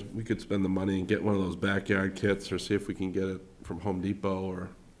reason you guys, we could spend the money and get one of those backyard kits, or see if we can get it from Home Depot or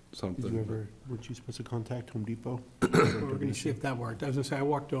something. Did you ever, weren't you supposed to contact Home Depot? We're gonna see if that worked. I was gonna say, I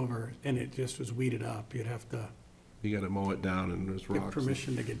walked over and it just was weeded up. You'd have to You gotta mow it down and there's get rocks.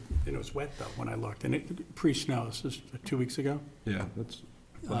 permission to get, and it was wet though when I looked, and it, pre-snow, this is 2 weeks ago. Yeah, that's,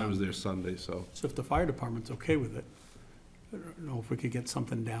 I was there Sunday, so. So if the fire department's okay with it, I don't know if we could get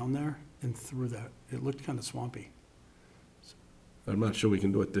something down there and through that. It looked kind of swampy. I'm not sure we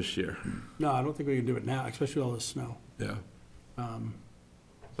can do it this year, No, I don't think we can do it now, especially with all this snow. yeah. Um,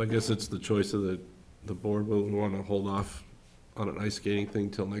 So I guess it's the choice of the board, will we wanna hold off on an ice skating thing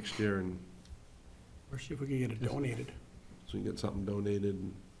till next year, and Or see if we could get it donated. so we can get something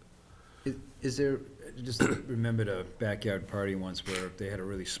donated. Is there, just remembered a backyard party once where they had a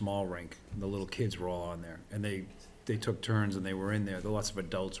really small rink, and the little kids were all on there, and they took turns and they were in there, lots of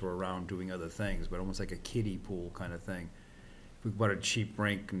adults were around doing other things, but almost like a kiddie pool kind of thing. If we bought a cheap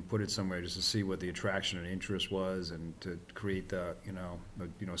rink and put it somewhere just to see what the attraction and interest was, and to create the,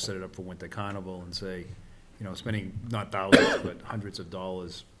 set it up for Winter Carnival and say, spending not thousands, but hundreds of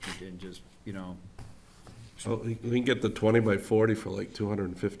dollars, and just, So we can get the 20 by 40 for like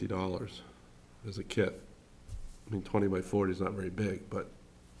 $250 as a kit. I mean, 20 by 40 is not very big, but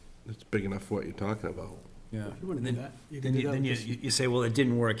it's big enough for what you're talking about. yeah. If you wanna do And that, you Then can do you, that then with you, this- you say, well, it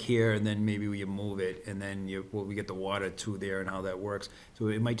didn't work here, and then maybe you move it, and then we get the water to there and how that works. So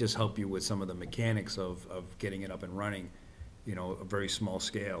it might just help you with some of the mechanics of getting it up and running, a very small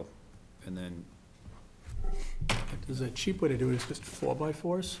scale, and then, There's a cheap way to do it, is just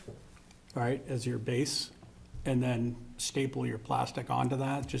 4x4s, all right, as your base, and then staple your plastic onto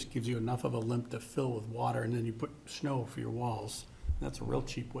that. Just gives you enough of a lip to fill with water, and then you put snow for your walls. That's a real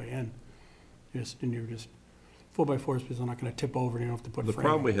cheap way in. And you're just, 4x4s, because they're not gonna tip over, and you don't have to put The framing.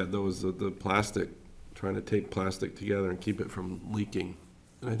 problem we had though was the plastic, trying to tape plastic together and keep it from leaking.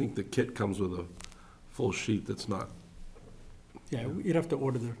 And I think the kit comes with a full sheet that's not, Yeah, you'd have to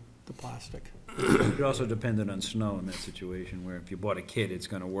order the plastic. it also depended on snow in that situation, where if you bought a kit, it's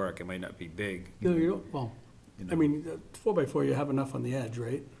gonna work, it might not be big. No, you don't, well, I mean, 4x4, you have enough on the edge,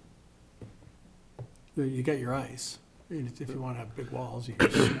 right? You got your ice. If you wanna have big walls, you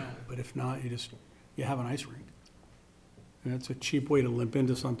use snow, but if not, you have an ice rink. And that's a cheap way to limp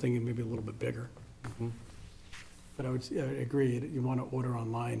into something and maybe a little bit bigger. But I agree, you wanna order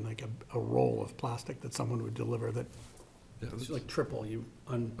online, like a roll of plastic that someone would deliver that, yeah, it's like triple, it's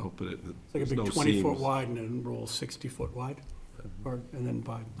open it. like a there's big no 20-foot seams. wide and then roll 60-foot wide, and then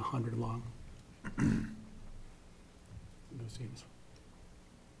by 100 long. No seams.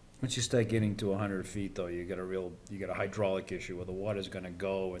 Once you start getting to 100 feet, though, you got a hydraulic issue where the water's gonna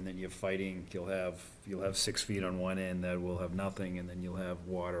go, and then you're fighting, you'll have 6 feet on one end that will have nothing, and then you'll have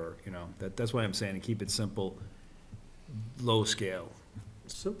water, that's why I'm saying to keep it simple, low scale.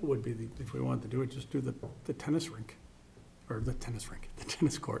 Simple would be, if we wanted to do it, just do the tennis rink, or the tennis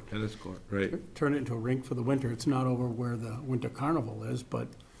court. Tennis court, right. Turn it into a rink for the winter. It's not over where the winter carnival is, but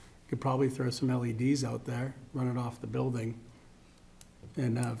you could probably throw some LEDs out there, run it off the building,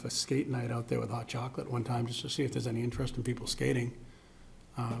 and have a skate night out there with hot chocolate one time, just to see if there's any interest in people skating.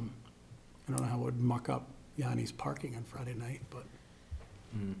 I don't know how it would muck up Yanni's parking on Friday night, but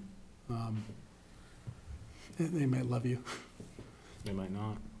they might love you. They might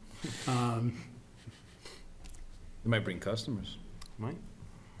not. It might bring customers. Might.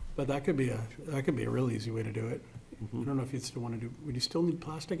 But that could be a real easy way to do it. I don't know if you'd still want to do, would you still need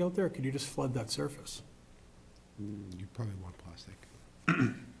plastic out there, or could you just flood that surface? You probably want plastic.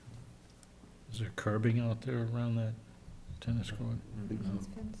 Is there curbing out there around that tennis court?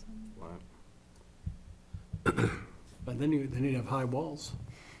 But then you'd have high walls.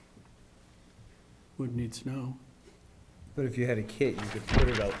 Would need snow. But if you had a kit, you could put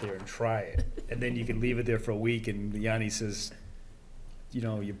it out there and try it, and then you could leave it there for a week, and Yanni says,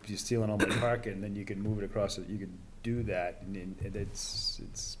 you're stealing all my parking, and then you can move it across, you could do that, and it's,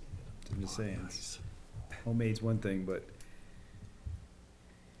 I'm just saying, homemade's one thing, but.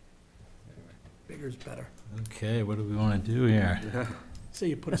 Bigger's better. Okay, what do we want to do here? Say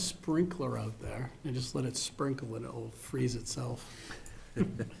you put a sprinkler out there and just let it sprinkle and it'll freeze itself.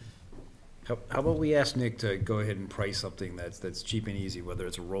 How about we ask Nick to go ahead and price something that's cheap and easy, whether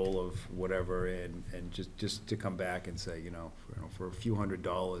it's a roll of whatever, and just to come back and say, for a few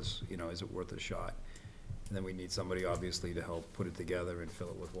 $100s, is it worth a shot? And then we need somebody, obviously, to help put it together and fill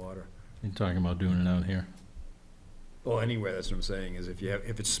it with water. You're talking about doing it out here? Well, anywhere, that's what I'm saying, is if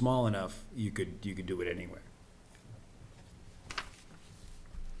it's small enough, you could do it anywhere.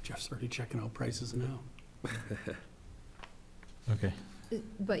 Jeff's already checking out prices now. Okay.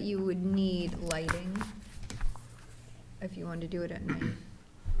 But you would need lighting if you wanted to do it at night.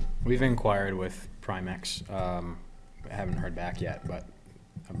 We've inquired with Primex. I haven't heard back yet, but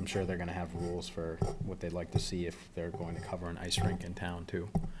I'm sure they're gonna have rules for what they'd like to see if they're going to cover an ice rink in town too.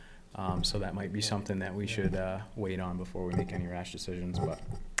 So that might be something that we should wait on before we make any rash decisions, but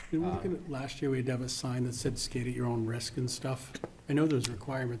Last year, we'd have a sign that said skate at your own risk and stuff. I know there's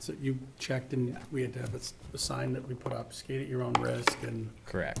requirements that you checked, and we had to have a sign that we put up, skate at your own risk, and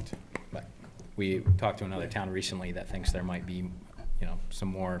correct. But we talked to another town recently that thinks there might be, some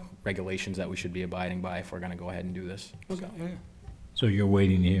more regulations that we should be abiding by if we're gonna go ahead and do this. Okay, yeah. So you're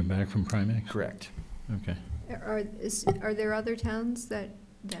waiting to hear back from Primex? Correct. Okay. Are there other towns that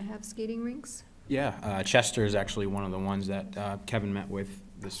have skating rinks? Yeah, Chester is actually one of the ones that Kevin met with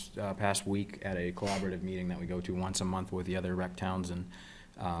this past week at a collaborative meeting that we go to once a month with the other rec towns,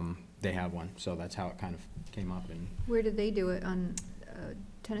 and they have one, so that's how it kind of came up. And Where did they do it, on a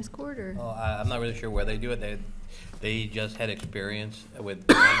tennis court, or? Well, I'm not really sure where they do it. They just had experience with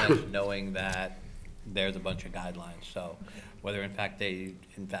MS knowing that there's a bunch of guidelines. So whether in fact they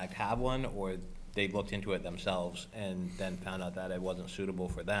have one, or they looked into it themselves and then found out that it wasn't suitable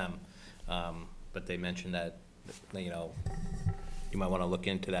for them. But they mentioned that, you might want to look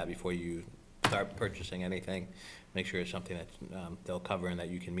into that before you start purchasing anything. Make sure it's something that they'll cover and that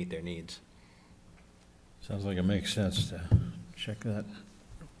you can meet their needs. Sounds like it makes sense to check that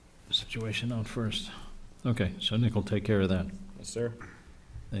situation out first. Okay, so Nick will take care of that. yes, sir.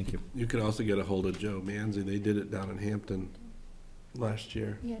 Thank you. You could also get a hold of Joe Manzi. They did it down in Hampton last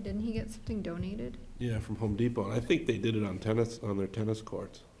year. Yeah, didn't he get something donated? Yeah, from Home Depot. And I think they did it on their tennis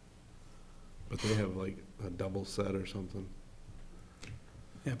courts. But they have like a double set or something.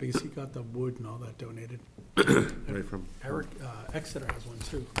 Yeah, because he got the wood and all that donated. Right from. Eric, Exeter has one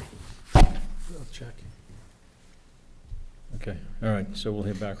too. I'll check. Okay, all right, so we'll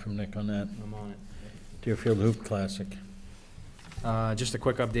hear back from Nick on that. I'm on it. Deerfield Hoop Classic. Just a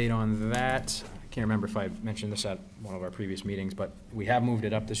quick update on that. I can't remember if I mentioned this at one of our previous meetings, but we have moved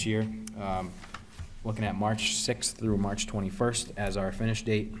it up this year. Looking at March 6th through March 21st as our finish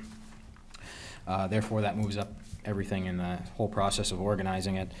date. Therefore, that moves up everything in the whole process of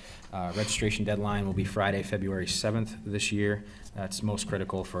organizing it. Registration deadline will be Friday, February 7th this year. That's most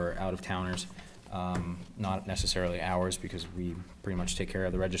critical for out-of-towners, not necessarily ours, because we pretty much take care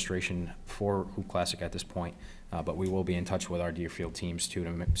of the registration for Hoop Classic at this point. But we will be in touch with our Deerfield teams too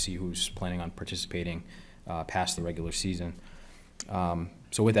to see who's planning on participating past the regular season.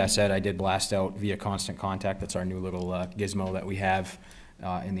 So with that said, I did blast out via Constant Contact. That's our new little gizmo that we have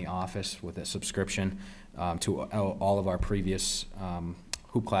in the office with a subscription to all of our previous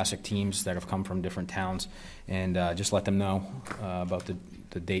Hoop Classic teams that have come from different towns, and just let them know about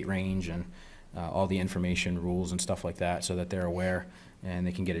the date range and all the information, rules, and stuff like that, so that they're aware and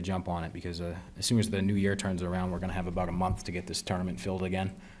they can get a jump on it, because as soon as the new year turns around, we're going to have about a month to get this tournament filled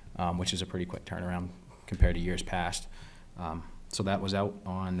again, which is a pretty quick turnaround compared to years past. So that was out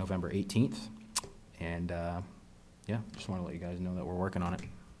on November 18th, and yeah, just want to let you guys know that we're working on it.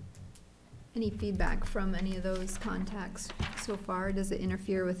 Any feedback from any of those contacts so far? Does it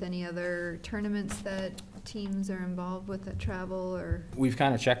interfere with any other tournaments that teams are involved with that travel, or? We've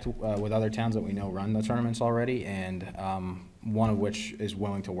kind of checked with other towns that we know run the tournaments already, and one of which is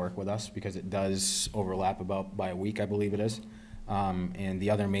willing to work with us, because it does overlap about by a week, I believe it is. And the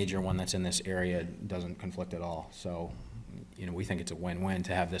other major one that's in this area doesn't conflict at all. So, we think it's a win-win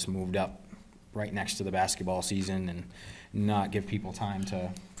to have this moved up right next to the basketball season and not give people time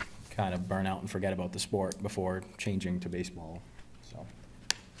to kind of burn out and forget about the sport before changing to baseball. So.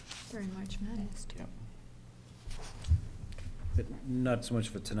 During March Madness. Yep. But not so much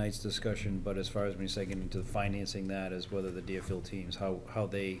for tonight's discussion, but as far as when you say getting into financing that, is whether the Deerfield teams, how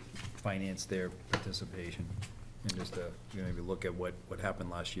they finance their participation. And just to maybe look at what happened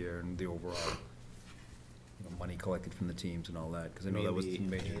last year and the overall money collected from the teams and all that, because I know that was the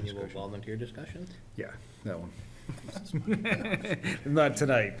major Annual discussion. volunteer discussion? Yeah, that one. Not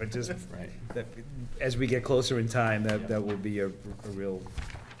tonight, but just Right. that, as we get closer in time, that will be a real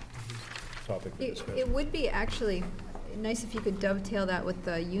topic for discussion. It would be actually nice if you could dovetail that with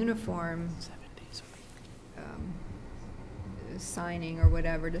the uniform signing or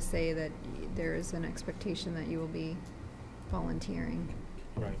whatever to say that there is an expectation that you will be volunteering.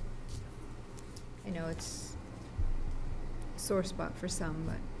 Right. I know it's a sore spot for some,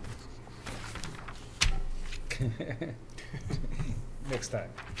 but Next time.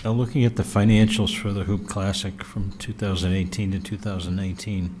 Now, looking at the financials for the Hoop Classic from 2018 to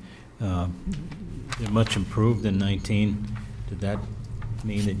 2019, they're much improved in 19. Did that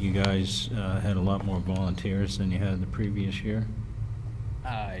mean that you guys had a lot more volunteers than you had the previous year?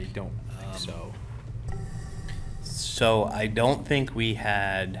 I don't think so. So I don't think we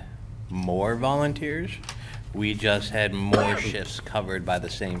had more volunteers. We just had more shifts covered by the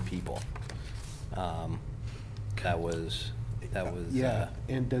same people. That was, Yeah,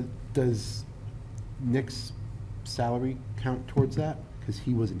 and does Nick's salary count towards that? Because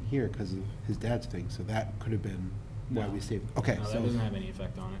he wasn't here because of his dad's thing, so that could have been why we saved. Okay, No, so, that doesn't have any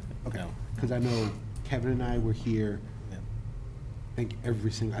effect on it. okay, No. because I know Kevin and I were here, Yeah.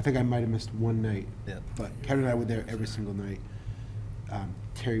 I think I might have missed one night. Yeah. But Kevin and I were there every single night.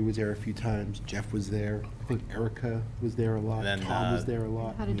 Terry was there a few times, Jeff was there, I think Erica was there a lot, And then, Tom was there a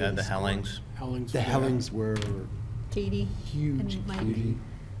lot. How did The Hellings. Hellings. The Hellings were Katie. huge. And Mike. Katie.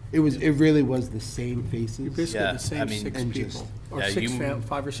 It really was the same faces. You're basically Yeah, the I same mean- six And just- people, or Yeah, six, you-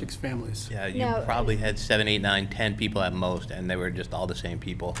 5 or 6 families. Yeah, you No, probably had 7, 8, 9, 10 people at most, and they were just all the same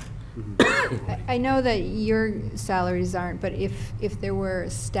people. I know that your salaries aren't, but if there were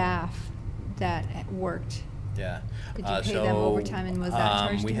staff that worked, Yeah. did you pay them overtime, and was that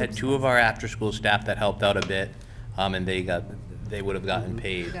charged We to had Hoop 2 of our after-school staff that helped out a bit, and they would have gotten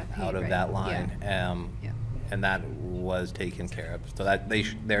paid Got paid, out of right, that line. Yeah. And that was taken care of. So that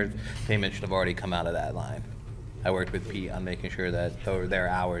their payment should have already come out of that line. I worked with Pete on making sure that their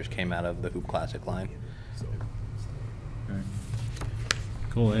hours came out of the Hoop Classic line.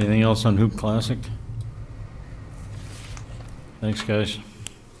 Cool. Anything else on Hoop Classic? Thanks, guys.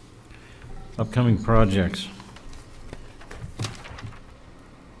 Upcoming projects.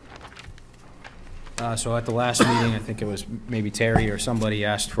 So at the last meeting, I think it was maybe Terry or somebody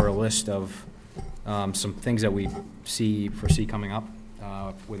asked for a list of some things that we foresee coming up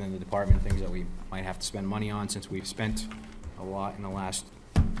within the department, things that we might have to spend money on since we've spent a lot in the last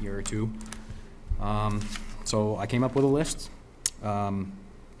year or two. So I came up with a list.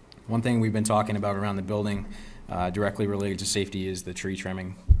 One thing we've been talking about around the building directly related to safety is the tree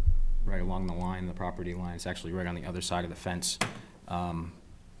trimming right along the line, the property line. It's actually right on the other side of the fence.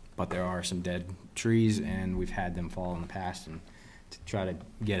 But there are some dead trees, and we've had them fall in the past, and to try to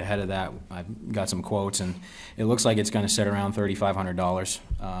get ahead of that, I've got some quotes, and it looks like it's gonna sit around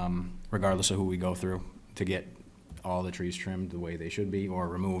 $3,500, regardless of who we go through, to get all the trees trimmed the way they should be, or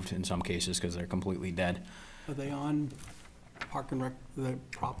removed in some cases, because they're completely dead. Are they on Park and Rec, the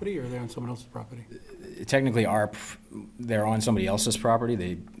property, or are they on someone else's property? Technically, they're on somebody else's property,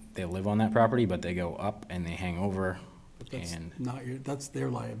 they live on that property, but they go up and they hang over, But that's and not that's their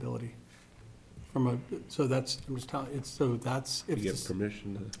liability. I'm just telling, that's, You if get it's-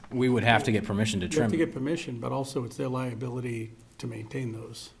 permission to. we would have to get permission to you have to trim. get permission, but also it's their liability to maintain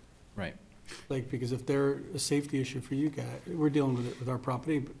those. Right. Like, because if they're a safety issue for you guys, we're dealing with it with our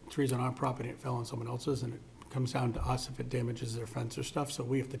property, but trees on our property, it fell on someone else's, and it comes down to us if it damages their fence or stuff, so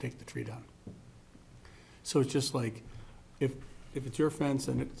we have to take the tree down. So it's just like, if it's your fence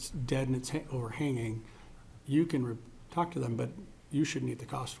and it's dead and it's overhanging, you can talk to them, but you shouldn't eat the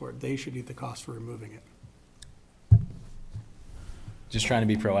cost for it. They should eat the cost for removing it. Just trying to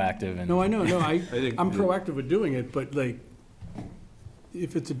be proactive and. No, I know, think I'm the- proactive with doing it, but like,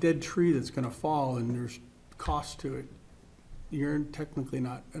 if it's a dead tree that's gonna fall and there's cost to it, you're technically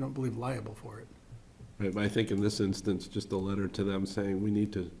not, I don't believe, liable for it. Right, but I think in this instance, just a letter to them saying, we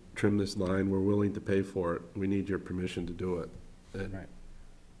need to trim this line, we're willing to pay for it, we need your permission to do it. And Right.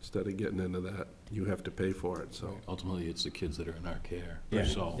 instead of getting into that, you have to pay for it, so. Ultimately, it's the kids that are in our care, Yeah.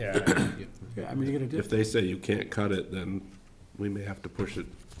 so. Yeah. Yeah, I mean, you gotta If they say you can't cut it, then we may have to push it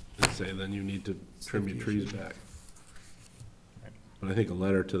and say, then you need to trim your trees back. But I think a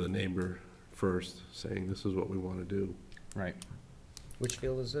letter to the neighbor first, saying this is what we want to do. Right. Which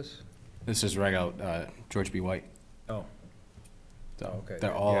field is this? This is right out George B. White. Oh. So Oh, okay.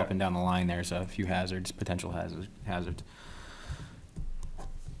 they're all Yeah. up and down the line. There's a few potential hazards.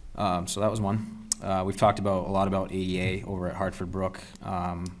 So that was one. We've talked a lot about ADA over at Hartford Brook.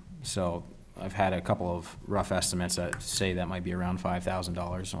 So I've had a couple of rough estimates that say that might be around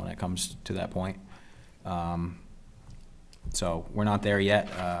 $5,000 when it comes to that point. So we're not there yet.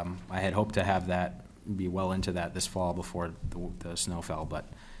 I had hoped to have that be well into that this fall before the snow fell, but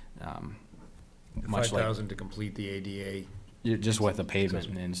much like 5,000 to complete the ADA Just with the pavement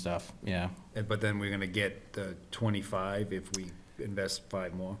and stuff, yeah. But then we're gonna get 25 if we invest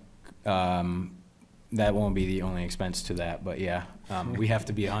 5 more. That won't be the only expense to that, but yeah, we have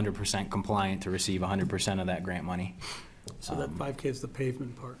to be 100% compliant to receive 100% of that grant money. So that 5K is the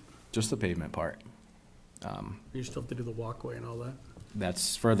pavement part. Just the pavement part. You still have to do the walkway and all that.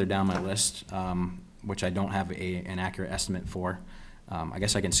 That's further down my list, which I don't have an accurate estimate for. I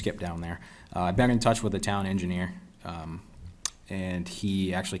guess I can skip down there. I've been in touch with the town engineer, and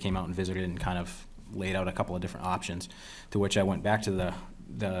he actually came out and visited and kind of laid out a couple of different options, to which I went back to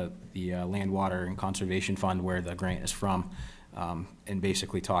the Land, Water, and Conservation Fund where the grant is from, and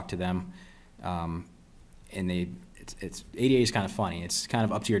basically talked to them. And ADA is kind of funny. It's kind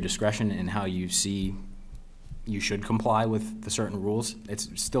of up to your discretion in how you see you should comply with the certain rules. It's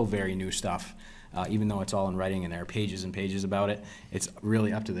still very new stuff. Even though it's all in writing and there are pages and pages about it, it's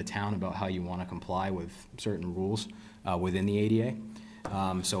really up to the town about how you want to comply with certain rules within the ADA.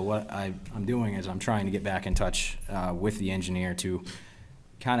 So what I'm doing is I'm trying to get back in touch with the engineer to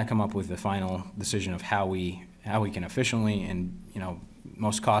kind of come up with the final decision of how we can efficiently and, you know,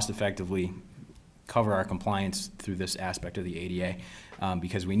 most cost effectively cover our compliance through this aspect of the ADA,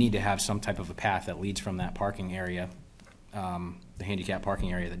 because we need to have some type of a path that leads from that parking area, the handicap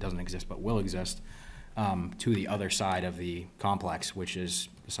parking area that doesn't exist but will exist, to the other side of the complex, which is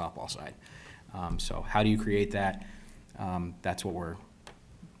the softball side. So how do you create that? That's what we're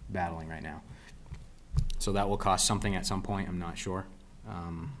battling right now. So that will cost something at some point, I'm not sure.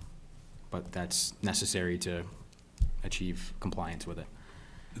 But that's necessary to achieve compliance with it.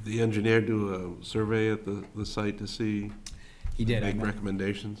 Did the engineer do a survey at the site to see? He did. Make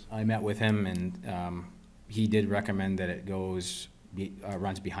recommendations? I met with him, and he did recommend that it goes,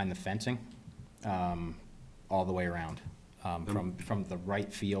 runs behind the fencing, all the way around, from the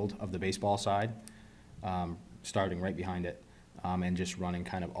right field of the baseball side, starting right behind it, and just running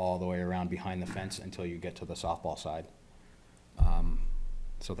kind of all the way around behind the fence until you get to the softball side.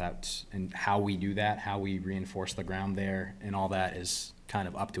 So that's, and how we do that, how we reinforce the ground there, and all that is kind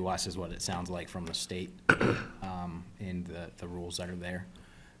of up to us, is what it sounds like from the state, and the rules that are there.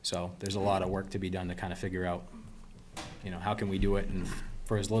 So there's a lot of work to be done to kind of figure out, you know, how can we do it, and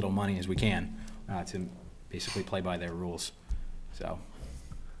for as little money as we can, to basically play by their rules. So.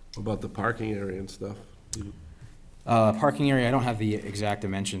 What about the parking area and stuff? Parking area, I don't have the exact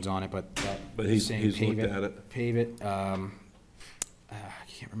dimensions on it, but he's looked at it. Pave it. I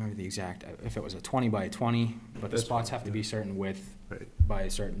can't remember the exact, if it was a 20 by 20, but the spots have to be certain width by a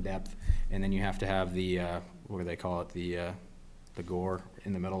certain depth, and then you have to have the, what do they call it, the gore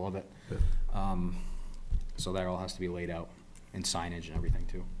in the middle of it. So that all has to be laid out, and signage and everything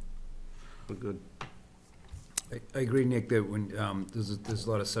too. Well, good. I agree, Nick, that when, there's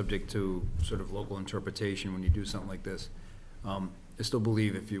a lot of subject to sort of local interpretation when you do something like this. I still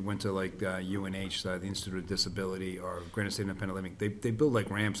believe if you went to like UNH, the Institute of Disability, or Granite State Independent Living, they build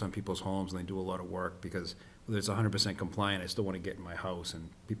like ramps on people's homes, and they do a lot of work, because whether it's 100% compliant, I still want to get in my house, and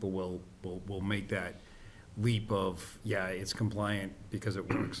people will make that leap of, yeah, it's compliant because it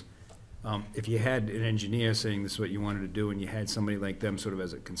works. If you had an engineer saying this is what you wanted to do, and you had somebody like them sort of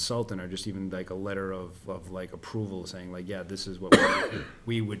as a consultant, or just even like a letter of like approval saying like, yeah, this is what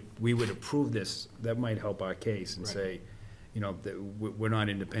we would approve this, that might help our case and say, you know, we're not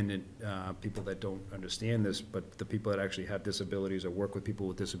independent people that don't understand this, but the people that actually have disabilities or work with people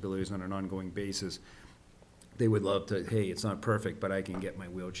with disabilities on an ongoing basis, they would love to, hey, it's not perfect, but I can get my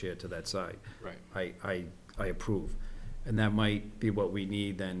wheelchair to that side. Right. I approve. And that might be what we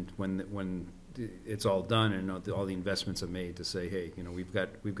need then when it's all done and all the investments are made, to say, hey, you know, we've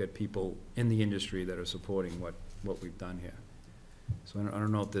got people in the industry that are supporting what we've done here. So I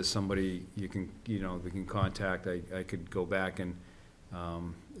don't know if there's somebody we can contact. I could go back and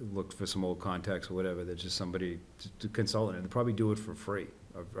look for some old contacts or whatever. There's just somebody to consult, and they'll probably do it for free,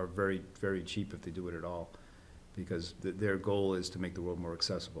 or very, very cheap if they do it at all, because their goal is to make the world more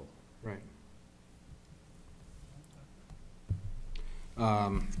accessible. Right.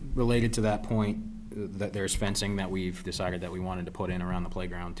 Related to that point, that there's fencing that we've decided that we wanted to put in around the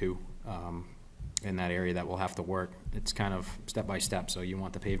playground too, in that area that will have to work. It's kind of step by step, so you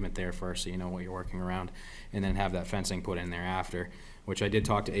want the pavement there first so you know what you're working around, and then have that fencing put in there after, which I did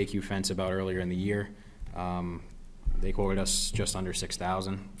talk to AQ Fence about earlier in the year. They quoted us just under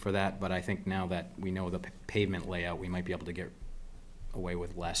 $6,000 for that, but I think now that we know the pavement layout, we might be able to get away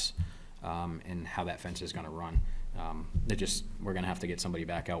with less, in how that fence is going to run. We're going to have to get somebody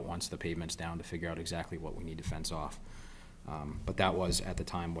back out once the pavement's down to figure out exactly what we need to fence off. But that was at the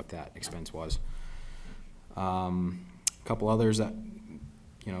time what that expense was. A couple others that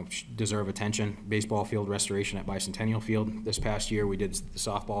deserve attention. Baseball field restoration at Bicentennial Field. This past year, we did the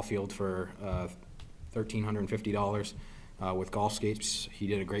softball field for $1,350 with Golfscapes. He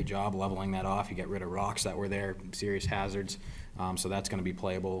did a great job leveling that off. He got rid of rocks that were there, serious hazards. So that's going to be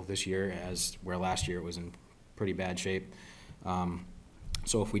playable this year, as where last year it was in pretty bad shape.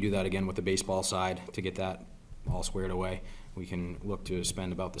 So if we do that again with the baseball side to get that all squared away, we can look to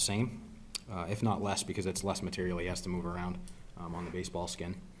spend about the same, if not less, because it's less material he has to move around on the baseball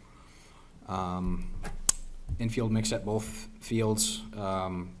skin. Infield mix at both fields,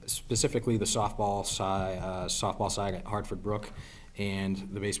 specifically the softball side at Hartford Brook and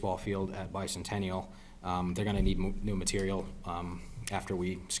the baseball field at Bicentennial. They're going to need new material after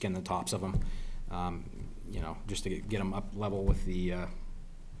we skin the tops of them, just to get them up level with the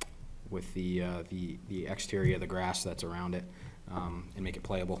exterior of the grass that's around it, and make it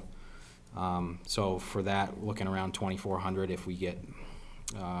playable. So for that, looking around $2,400 if we get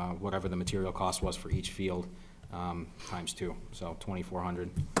whatever the material cost was for each field, times 2, so $2,400.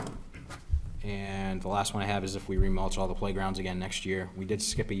 And the last one I have is if we remulch all the playgrounds again next year. We did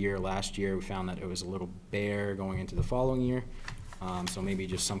skip a year last year. We found that it was a little bare going into the following year, so maybe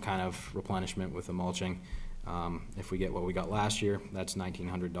just some kind of replenishment with the mulching. If we get what we got last year, that's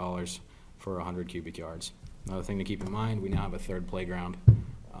 $1,900 for 100 cubic yards. Another thing to keep in mind, we now have a third playground,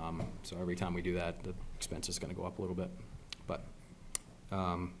 so every time we do that, the expense is going to go up a little bit. But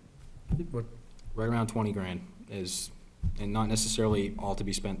right around 20 grand is, and not necessarily all to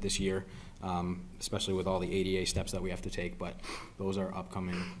be spent this year, especially with all the ADA steps that we have to take, but those are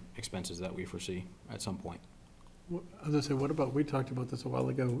upcoming expenses that we foresee at some point. I was gonna say, what about, we talked about this a while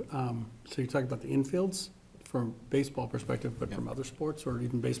ago, so you talked about the infields from baseball perspective, but from other sports, or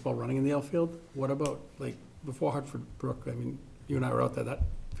even baseball running in the outfield? What about, like, before Hartford Brook, I mean, you and I were out there, that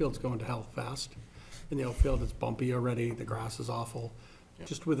field's going to hell fast. In the outfield, it's bumpy already, the grass is awful,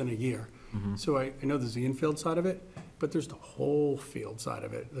 just within a year. So I know there's the infield side of it, but there's the whole field side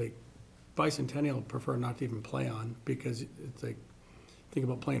of it. Like, Bicentennial prefer not to even play on, because it's like, think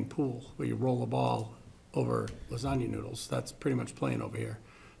about playing pool, where you roll a ball over lasagna noodles. That's pretty much playing over here.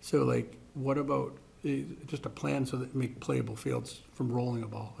 So like, what about just a plan so that make playable fields from rolling a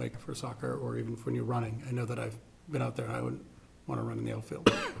ball, like for soccer or even when you're running? I know that I've been out there and I wouldn't want to run in the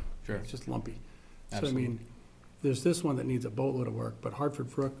outfield. Sure. It's just lumpy. Absolutely. So I mean, there's this one that needs a boatload of work, but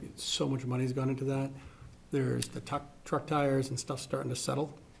Hartford Brook, so much money's gone into that. There's the truck tires and stuff starting to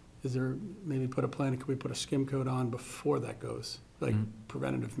settle. Is there, maybe put a plan, could we put a skim coat on before that goes? Like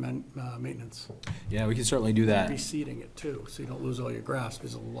preventative maintenance. Yeah, we can certainly do that. Reseeding it too, so you don't lose all your grass.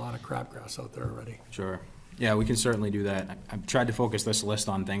 There's a lot of crabgrass out there already. Sure. Yeah, we can certainly do that. I've tried to focus this list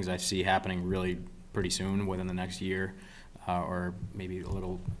on things I see happening really pretty soon, within the next year, or maybe a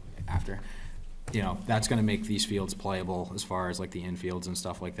little after. That's going to make these fields playable as far as like the infields and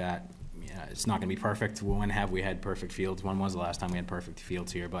stuff like that. Yeah, it's not going to be perfect. When have we had perfect fields? When was the last time we had perfect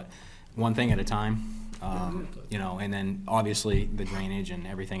fields here? But one thing at a time, and then obviously the drainage and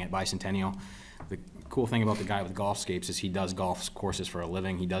everything at Bicentennial. The cool thing about the guy with Golfscapes is he does golf courses for a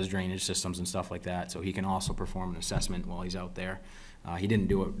living. He does drainage systems and stuff like that, so he can also perform an assessment while he's out there. He didn't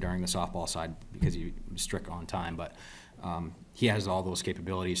do it during the softball side because he was strict on time, but he has all those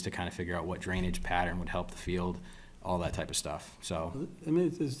capabilities to kind of figure out what drainage pattern would help the field, all that type of stuff. So, I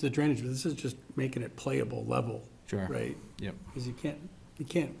mean, it's the drainage, but this is just making it playable level. Sure. Right? Yep. Because you can't,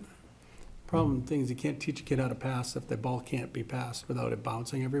 thing is you can't teach a kid how to pass if the ball can't be passed without it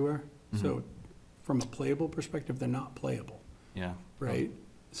bouncing everywhere. So from a playable perspective, they're not playable. Yeah. Right?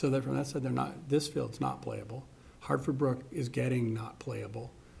 So that from that side, they're not, this field's not playable. Hartford Brook is getting not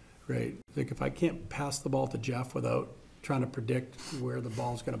playable, right? Like if I can't pass the ball to Jeff without trying to predict where the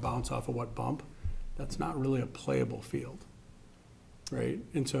ball's gonna bounce off of what bump, that's not really a playable field, right?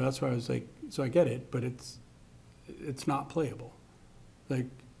 And so that's why I was like, so I get it, but it's not playable, like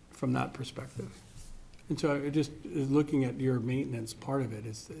from that perspective. And so it just is looking at your maintenance part of it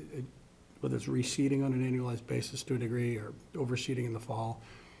is whether it's reseeding on an annualized basis to a degree or overseeding in the fall,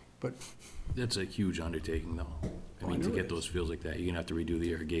 but That's a huge undertaking, though. I mean, to get those fields like that, you're gonna have to redo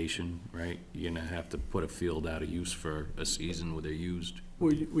the irrigation, right? You're gonna have to put a field out of use for a season where they're used.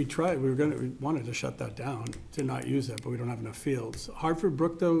 we tried, we wanted to shut that down, to not use it, but we don't have enough fields. Hartford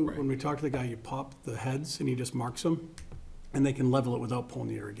Brook though, when we talk to the guy, you pop the heads and he just marks them, and they can level it without pulling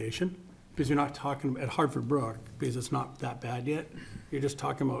the irrigation. Because you're not talking, at Hartford Brook, because it's not that bad yet, you're just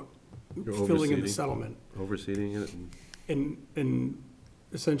talking about filling in the overseeding. settlement. Overseeding it, And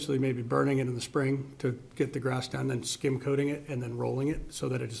essentially maybe burning it in the spring to get the grass down, then skim coating it and then rolling it so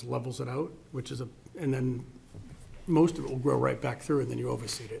that it just levels it out, and then most of it will grow right back through and then you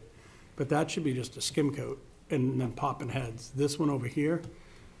overseed it. But that should be just a skim coat and then popping heads. This one over here,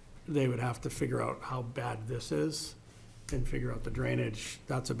 they would have to figure out how bad this is and figure out the drainage.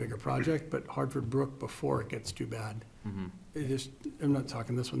 That's a bigger project, but Hartford Brook before it gets too bad. It just, I'm not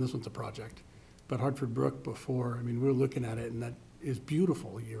talking this one's a project. But Hartford Brook before, I mean, we were looking at it and that is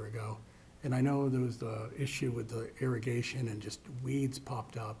beautiful a year ago. And I know there was the issue with the irrigation and just weeds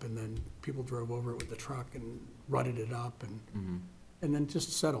popped up and then people drove over it with the truck and rutted it up and then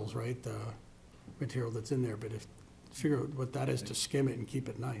just settles, right, the material that's in there. But if, figure out what that is to skim it and keep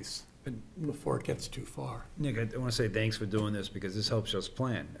it nice before it gets too far. Nick, I want to say thanks for doing this, because this helps us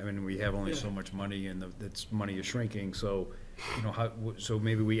plan. I mean, we have only so much money, and money is shrinking, so, you know, so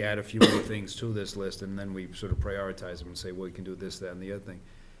maybe we add a few more things to this list, and then we sort of prioritize them and say, well, we can do this, that, and the other thing.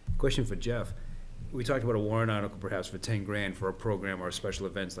 Question for Jeff. We talked about a warrant article perhaps for 10 grand for a program or special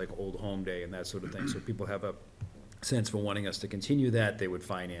events like Old Home Day and that sort of thing, so people have a sense for wanting us to continue that, they would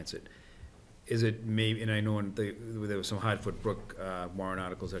finance it. Is it maybe, and I know there was some Hartford Brook warrant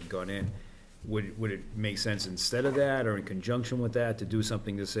articles that had gone in, would it make sense instead of that or in conjunction with that to do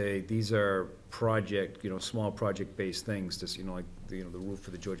something to say, these are project, you know, small project-based things, just, you know, like, you know, the roof for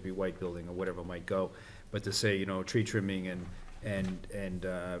the George B. White building or whatever might go, but to say, you know, tree trimming and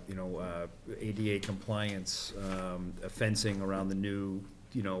you know, ADA compliance, fencing around the new,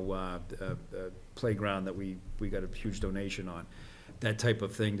 you know, playground that we got a huge donation on. That type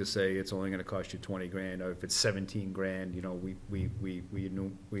of thing to say it's only gonna cost you 20 grand, or if it's 17 grand, you know,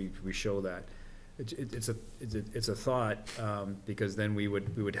 we show that. It's a thought, because then we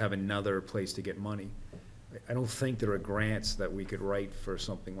would have another place to get money. I don't think there are grants that we could write for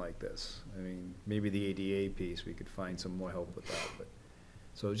something like this. I mean, maybe the ADA piece, we could find some more help with that, but,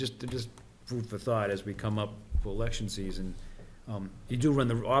 so just food for thought as we come up for election season. You do run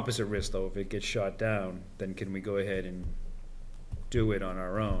the opposite risk, though, if it gets shot down, then can we go ahead and do it on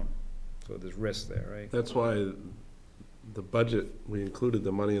our own? So there's risk there, right? That's why the budget, we included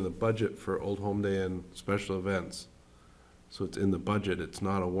the money in the budget for Old Home Day and special events. So it's in the budget, it's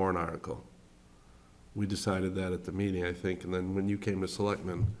not a warrant article. We decided that at the meeting, I think, and then when you came to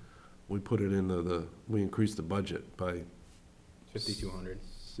selectmen, we put it into we increased the budget by, 5,200.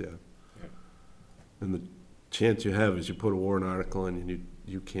 yeah. And the chance you have is you put a warrant article in and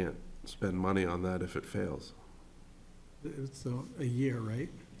you can't spend money on that if it fails. It's a year, right?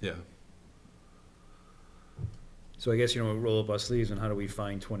 Yeah. So I guess, you know, we roll up our sleeves and how do we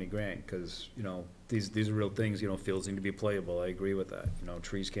find 20 grand? Because, you know, these are real things, you know, fields need to be playable, I agree with that. You know,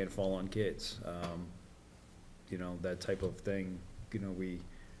 trees can't fall on kids. You know, that type of thing, you know,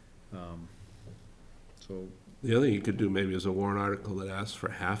 so. The other thing you could do maybe is a warrant article that asks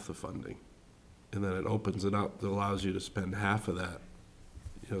for half the funding. And then it opens it up, that allows you to spend half of that.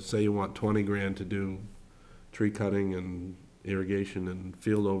 You know, say you want 20 grand to do tree cutting and irrigation and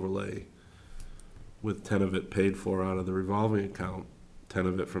field overlay, with 10 of it paid for out of the revolving account, 10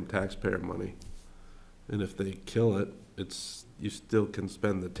 of it from taxpayer money. And if they kill it, you still can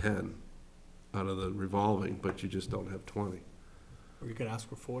spend the 10 out of the revolving, but you just don't have 20. Or you could ask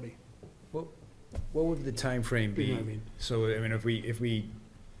for 40. What would the time frame be? You know what I mean? So, I mean, if we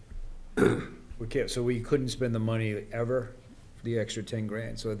so we couldn't spend the money ever, the extra 10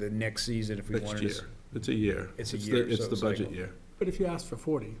 grand, so the next season, if we Next wanted year. to. It's a year. It's a year, It's so the it's budget like- year. But if you asked for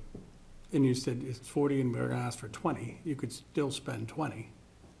 40, and you said it's 40 and we're gonna ask for 20, you could still spend 20,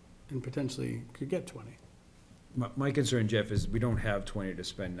 and potentially could get 20. My concern, Jeff, is we don't have 20 to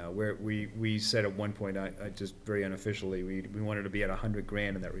spend now. We said at one point, I just very unofficially, we wanted to be at 100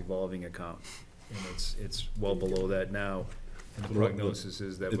 grand in that revolving account. And it's well below that now, and the prognosis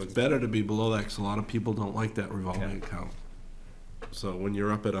is that. It's better to be below that, because a lot of people don't like that revolving Yeah. account. So when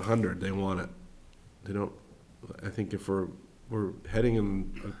you're up at 100, they want it. They don't, I think if we're heading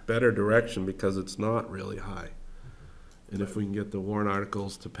in a better direction, because it's not really high. And if we can get the warrant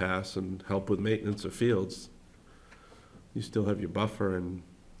articles to pass and help with maintenance of fields, you still have your buffer. And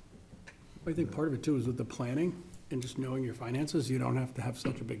I think part of it too is with the planning and just knowing your finances, you don't have to have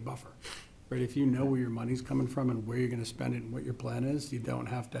such a big buffer. Right, if you know where your money's coming from and where you're gonna spend it and what your plan is, you don't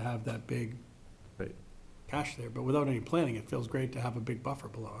have to have that big Right. cash there. But without any planning, it feels great to have a big buffer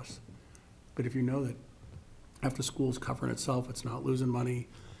below us. But if you know that after school's covering itself, it's not losing money,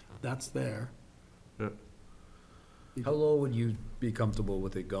 that's there. Yeah. How low would you be comfortable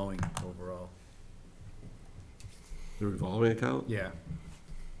with it going overall? the revolving account, Yeah.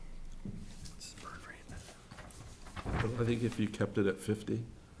 I think if you kept it at 50,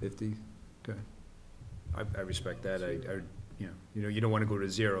 50? Okay. I respect that. You know, you don't want to go to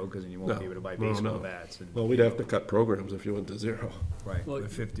zero, because then you won't be able to buy No, no, baseball no. bats. And, well, we'd have to cut programs if you went to zero. Right, Well,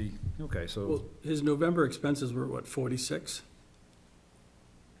 with 50, okay, so, Well, his November expenses were what, 46?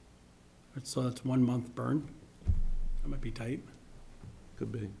 So that's 1 month burn. That might be tight.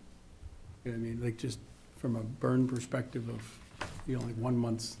 Could be. You know what I mean, like, just from a burn perspective of, you know, like 1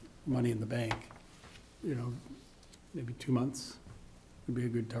 month's money in the bank, you know, maybe 2 months would be a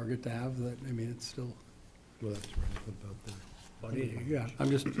good target to have, that, I mean, it's still, Well, that's right, about the. yeah,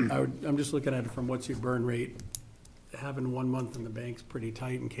 I'm just looking at it from what's your burn rate. Having 1 month in the bank's pretty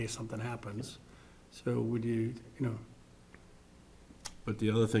tight in case something happens. So would you know, But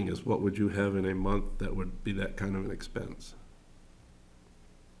the other thing is, what would you have in a month that would be that kind of an expense?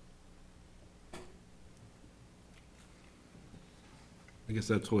 I guess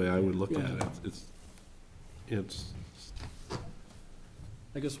that's the way I would look at it. It's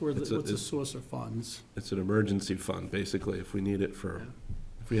I guess It's a- what's the it's- source of funds? It's an emergency fund, basically, if we need it for,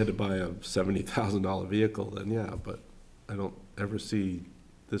 if we had to buy a $70,000 vehicle, then yeah, but I don't ever see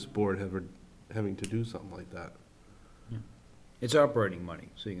this board ever having to do something like that. It's operating money,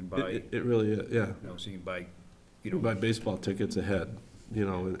 so you can buy, It really is, yeah. you know, so you can buy, you You can know, buy baseball tickets ahead, you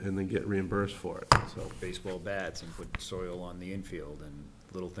know, and then get reimbursed for it, so. baseball bats and put soil on the infield and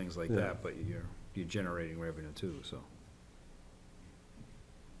little things like Yeah. that, but you're generating revenue too, so.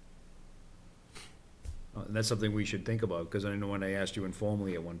 And that's something we should think about, because I know when I asked you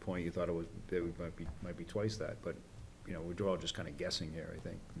informally at one point, you thought it might be twice that, but, you know, we're all just kind of guessing here, I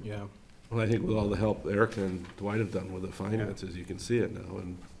think. Yeah. Well, I think with all the help Erica and Dwight have done with the finances, you can see it now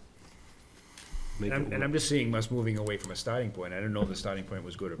and make it And I'm work. just seeing us moving away from a starting point. I don't know if the starting point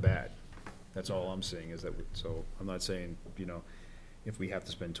was good or bad. That's all I'm saying, is that, so, I'm not saying, you know, if we have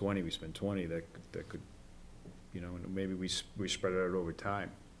to spend 20, we spend 20, that could, you know, and maybe we spread it out over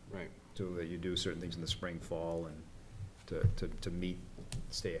time. Right. So that you do certain things in the spring, fall, and to meet,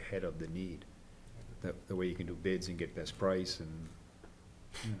 stay ahead of the need. That way you can do bids and get best price and,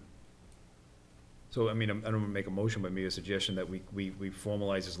 yeah. So, I mean, I don't wanna make a motion, but maybe a suggestion that we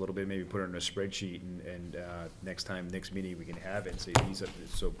formalize this a little bit, maybe put it in a spreadsheet, and next meeting, we can have it and say, these are,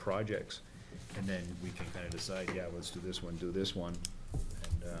 so projects. And then we can kinda decide, yeah, let's do this one, do this one,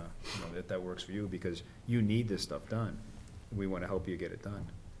 and, you know, if that works for you, because you need this stuff done. We wanna help you get it done.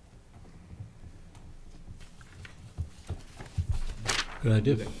 Good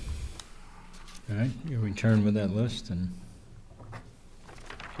idea. All right, you return with that list, and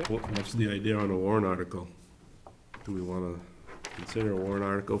What's the idea on a warrant article? Do we want to consider a warrant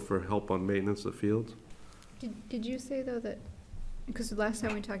article for help on maintenance of fields? Did you say, though, that, because last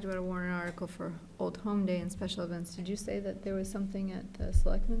time we talked about a warrant article for Old Home Day and special events, did you say that there was something at the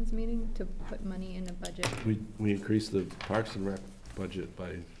selectmen's meeting to put money in a budget? We increased the Parks and Rec budget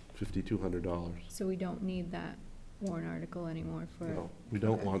by $5,200. So we don't need that warrant article anymore for, No,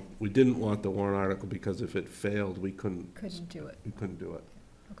 we didn't want the warrant article because if it failed, we couldn't do it, do it.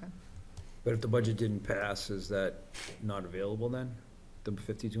 okay. But if the budget didn't pass, is that not available then, the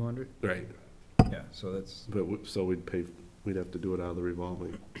 5,200? Right, Yeah, so that's, but, so we'd have to do it out of the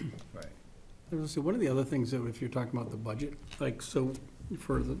revolving. right. I was gonna say, one of the other things that if you're talking about the budget, like, so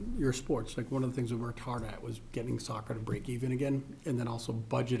for your sports, like, one of the things we worked hard at was getting soccer to break even again, and then also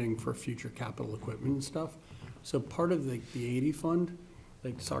budgeting for future capital equipment and stuff. So part of the 80 fund,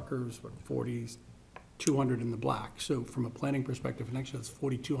 like soccer's what, 4,200 in the black. So from a planning perspective, for next year, that's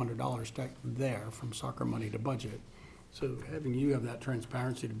 $4,200 there from soccer money to budget. So having you have that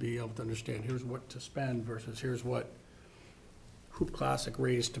transparency to be able to understand, here's what to spend versus here's what Hoop Classic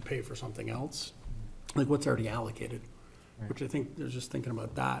raised to pay for something else, like what's already allocated. Which I think, there's just thinking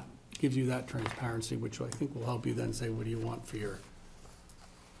about that, gives you that transparency, which I think will help you then say, what do you want for your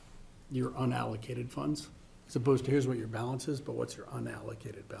unallocated funds? As opposed to here's what your balance is, but what's your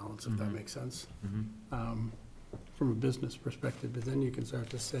unallocated balance, if that makes sense? From a business perspective, but then you can start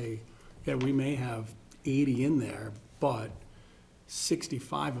to say, yeah, we may have 80 in there, but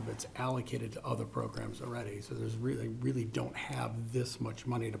 65 of it's allocated to other programs already. So there's really don't have this much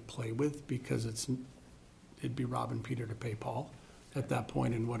money to play with, because it'd be robbing Peter to pay Paul at that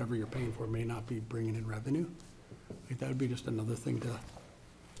point, and whatever you're paying for may not be bringing in revenue. Like, that would be just another thing to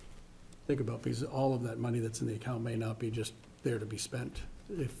think about, because all of that money that's in the account may not be just there to be spent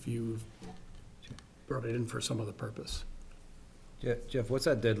if you've brought it in for some other purpose. Jeff, what's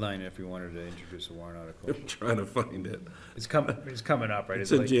that deadline if you wanted to introduce a warrant article? I'm trying to find it. It's coming up, right?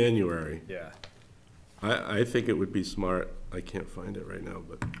 It's Is it in like- January. Yeah, I think it would be smart, I can't find it right now,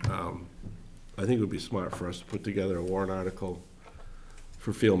 but I think it would be smart for us to put together a warrant article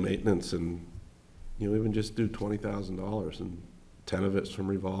for field maintenance and, you know, even just do $20,000 and 10 of it's from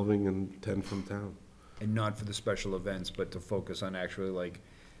revolving and 10 from town. and not for the special events, but to focus on actually like,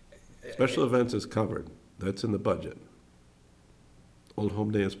 Special events is covered, that's in the budget. Old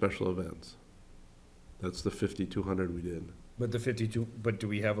Home Day and special events. That's the 5,200 we did. but the 52, but do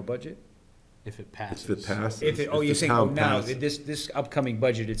we have a budget? If it passes. If it passes. If it, oh, if you're the saying, oh, town now, passes. this upcoming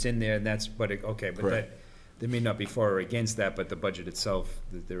budget, it's in there, and that's, but, okay, but that, Correct. there may not be for or against that, but the budget itself,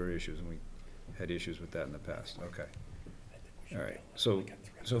 there are issues, and we had issues with that in the past, okay. All right, so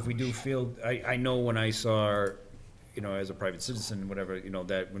if we do feel, I know when I saw, you know, as a private citizen, whatever, you know,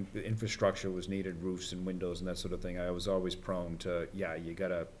 that when the infrastructure was needed, roofs and windows and that sort of thing, I was always prone to, yeah, you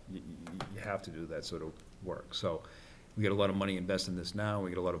have to do that sort of work, so we get a lot of money invested in this now, we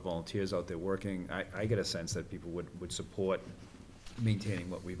get a lot of volunteers out there working, I get a sense that people would support maintaining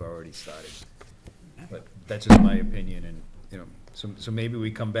what we've already started. But that's just my opinion, and, you know, so maybe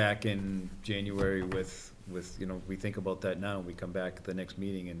we come back in January with, you know, we think about that now, we come back at the next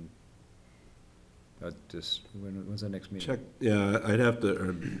meeting and, when's the next meeting? Check, yeah, I'd have to,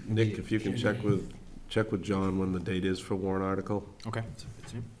 or Nick, if you can check with John when the date is for warrant article. Okay.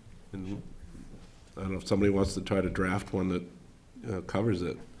 And I don't know if somebody wants to try to draft one that covers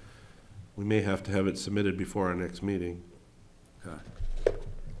it. We may have to have it submitted before our next meeting.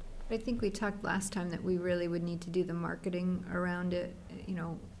 I think we talked last time that we really would need to do the marketing around it, you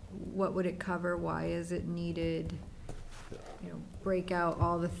know, what would it cover, why is it needed? You know, break out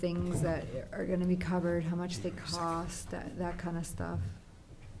all the things that are gonna be covered, how much they cost, that kind of stuff.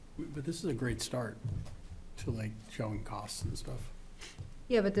 But this is a great start to like showing costs and stuff.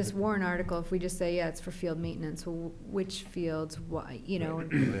 Yeah, but this warrant article, if we just say, yeah, it's for field maintenance, well, which fields, why, you know, Yeah,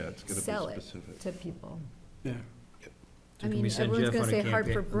 it's gonna be sell it specific. to people. Yeah. I Can we mean, send everyone's Jeff gonna on a say campaign?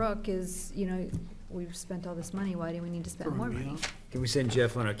 Hartford Brook is, you know, we've spent all this money, why do we need to spend more money? Can we send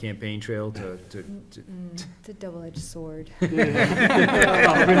Jeff on a campaign trail to It's a double-edged sword. See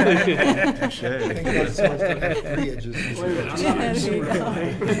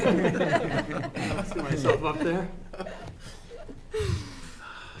myself up there?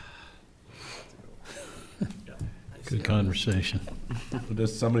 Good conversation.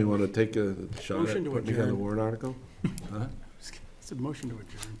 Does somebody want to take a shot Motion at to putting together a adjourn. warrant article? It's a motion to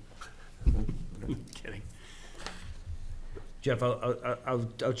adjourn. Kidding. Jeff,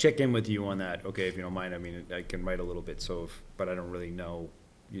 I'll check in with you on that, okay, if you don't mind. I mean, I can write a little bit, so but I don't really know.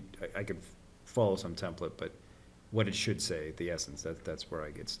 I could follow some template, but what it should say, the essence, that's where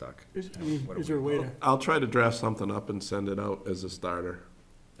I get stuck. Is What do is there a way to, I'll try to draft something up and send it out as a starter.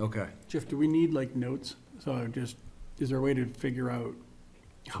 Okay. Jeff, do we need like notes? So just, is there a way to figure out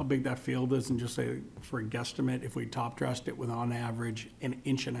how big that field is and just say, for a guesstimate, if we top dressed it with on average an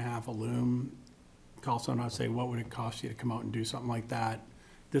inch and a half of loom, call someone out, say, what would it cost you to come out and do something like that?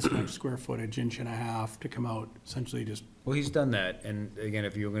 This much square footage, inch and a half, to come out, essentially just, Well, he's done that, and again,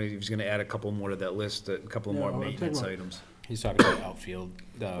 if he's gonna add a couple more to that list, a couple Yeah, more well, I'll tell you maintenance what. items. He's talking about outfield,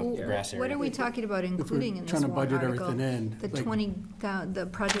 the Well, grass area. What are we talking about including in this trying to warrant budget article? everything in, The like- the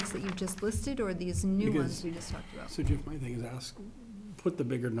projects that you've just listed, or these new Because- ones we just talked about? so Jeff, my thing is ask, put the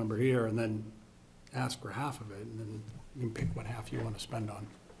bigger number here and then ask for half of it, and then you can pick what half you want to spend on.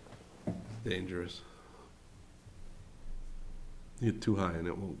 Dangerous. You get too high and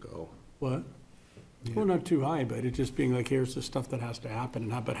it won't go. What? Well, not too high, but it just being like, here's the stuff that has to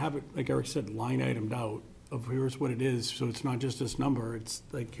happen, and but have it, like Eric said, line itemed out of here's what it is, so it's not just this number, it's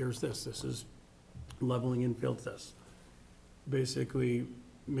like, here's this is leveling in fields this. Basically,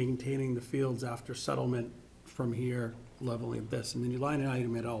 maintaining the fields after settlement from here, leveling this, and then you line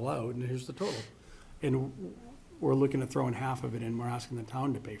item it all out, and here's the total. And we're looking at throwing half of it in, we're asking the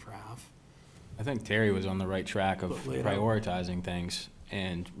town to pay for half. I think Terry was on the right track of But lay it out. prioritizing things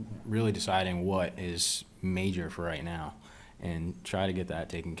and really deciding what is major for right now and try to get that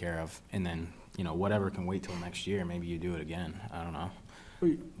taken care of. And then, you know, whatever can wait till next year, maybe you do it again. I don't know.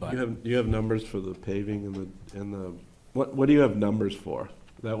 But You have numbers for the paving and the, what do you have numbers for?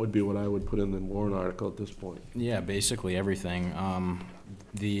 That would be what I would put in the warrant article at this point. yeah, basically everything.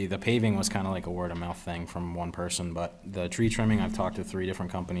 The paving was kind of like a word of mouth thing from one person, but the tree trimming, I've talked to 3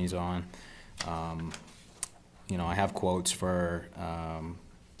 different companies on. You know, I have quotes for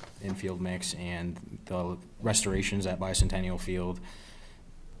infield mix and the restorations at Bicentennial Field.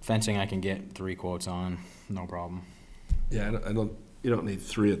 Fencing I can get 3 quotes on, no problem. Yeah, you don't need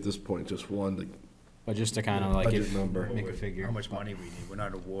 3 at this point, just one to, But just to kind of like Budget number. make a figure. How much money we need, we're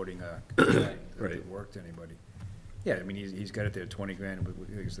not awarding a contract Right. that work to anybody. Yeah, I mean, he's got it there, 20 grand, but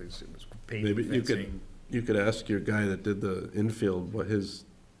it was maybe paving, you could, fencing. you could ask your guy that did the infield what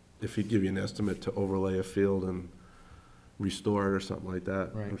if he'd give you an estimate to overlay a field and restore it or something like that.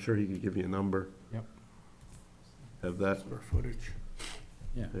 Right. I'm sure he could give you a number. Yep. Have that. Square footage.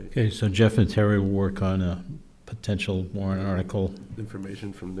 Okay, so Jeff and Terry will work on a potential warrant article,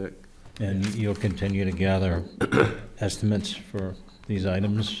 Information from Nick. and you'll continue to gather estimates for these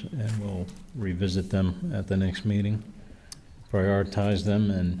items, and we'll revisit them at the next meeting, prioritize them,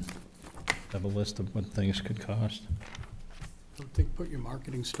 and have a list of what things could cost. I think put your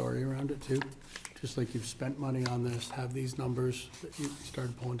marketing story around it too. Just like you've spent money on this, have these numbers that you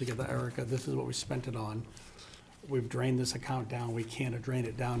started pulling together, Erica, this is what we spent it on. We've drained this account down, we can't drain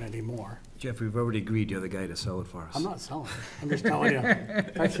it down anymore. Jeff, we've already agreed you're the guy to sell it for us. I'm not selling it, I'm just telling you,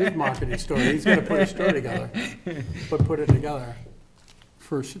 that's his marketing story, he's gonna put his story together. But put it together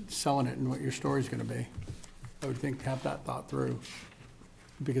for selling it and what your story's gonna be. I would think, have that thought through,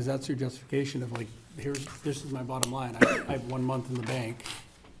 because that's your justification of like, this is my bottom line, I have 1 month in the bank,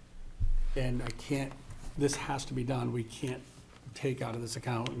 and I can't, this has to be done, we can't take out of this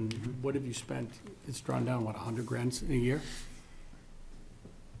account, and what have you spent? It's drawn down, what, 100 grand in a year?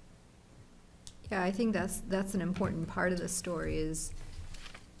 Yeah, I think that's an important part of the story is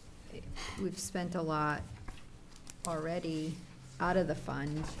we've spent a lot already out of the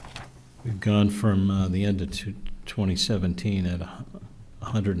fund. We've gone from the end of 2017 at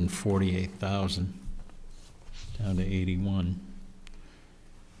 148,000 down to 81.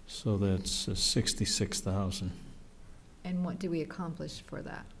 So that's 66,000. And what do we accomplish for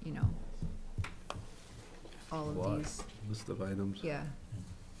that, you know? All of these, List of items. yeah.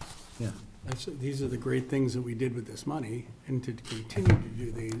 Yeah. These are the great things that we did with this money, and to continue to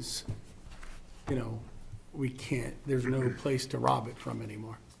do these, you know, we can't, there's no place to rob it from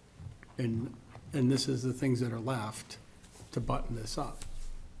anymore. And this is the things that are left to button this up.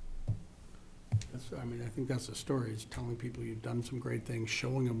 I mean, I think that's the story, is telling people you've done some great things,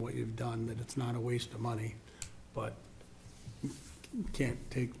 showing them what you've done, that it's not a waste of money, but you can't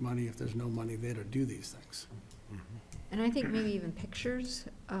take money if there's no money there to do these things. And I think maybe even pictures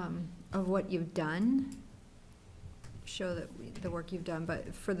of what you've done show that the work you've done,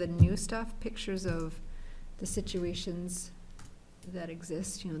 but for the new stuff, pictures of the situations that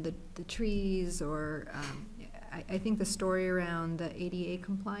exist, you know, the trees, or I think the story around the ADA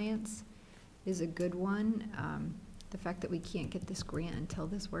compliance is a good one. The fact that we can't get this grant until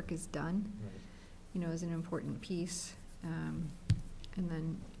this work is done, you know, is an important piece. And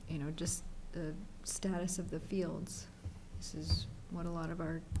then, you know, just the status of the fields. This is what a lot of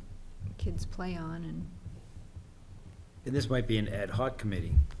our kids play on, And this might be an ad hoc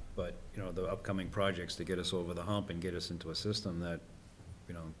committee, but, you know, the upcoming projects to get us over the hump and get us into a system that,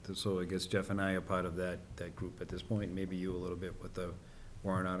 you know, so I guess Jeff and I are part of that group at this point, maybe you a little bit with the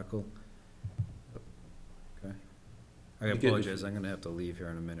warrant article. Okay. I apologize, I'm gonna have to leave here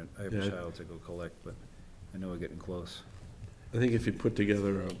in a minute. I have a Yeah. child to go collect, but I know we're getting close. I think if you put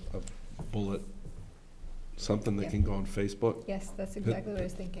together a bullet, something that Yeah. can go on Facebook, yes, that's exactly what I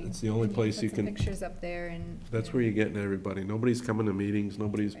was thinking. It's the only place you Put some can- pictures up there and. that's where you're getting everybody. Nobody's coming to meetings,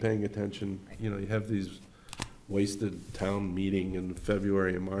 nobody's paying attention. You know, you have these wasted town meeting in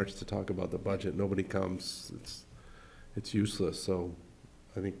February and March to talk about the budget. Nobody comes. It's useless. So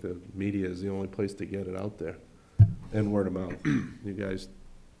I think the media is the only place to get it out there. And word of mouth. You guys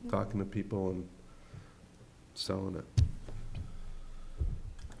talking to people and selling it.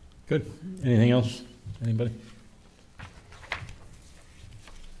 Good. Anything else? Anybody?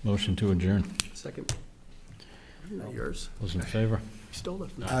 Motion to adjourn. Second. Not yours. Those in favor? You stole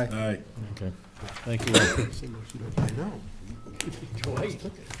it from me. Aye. Okay. Thank you all. I know.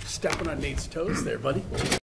 Stepping on Nate's toes there, buddy.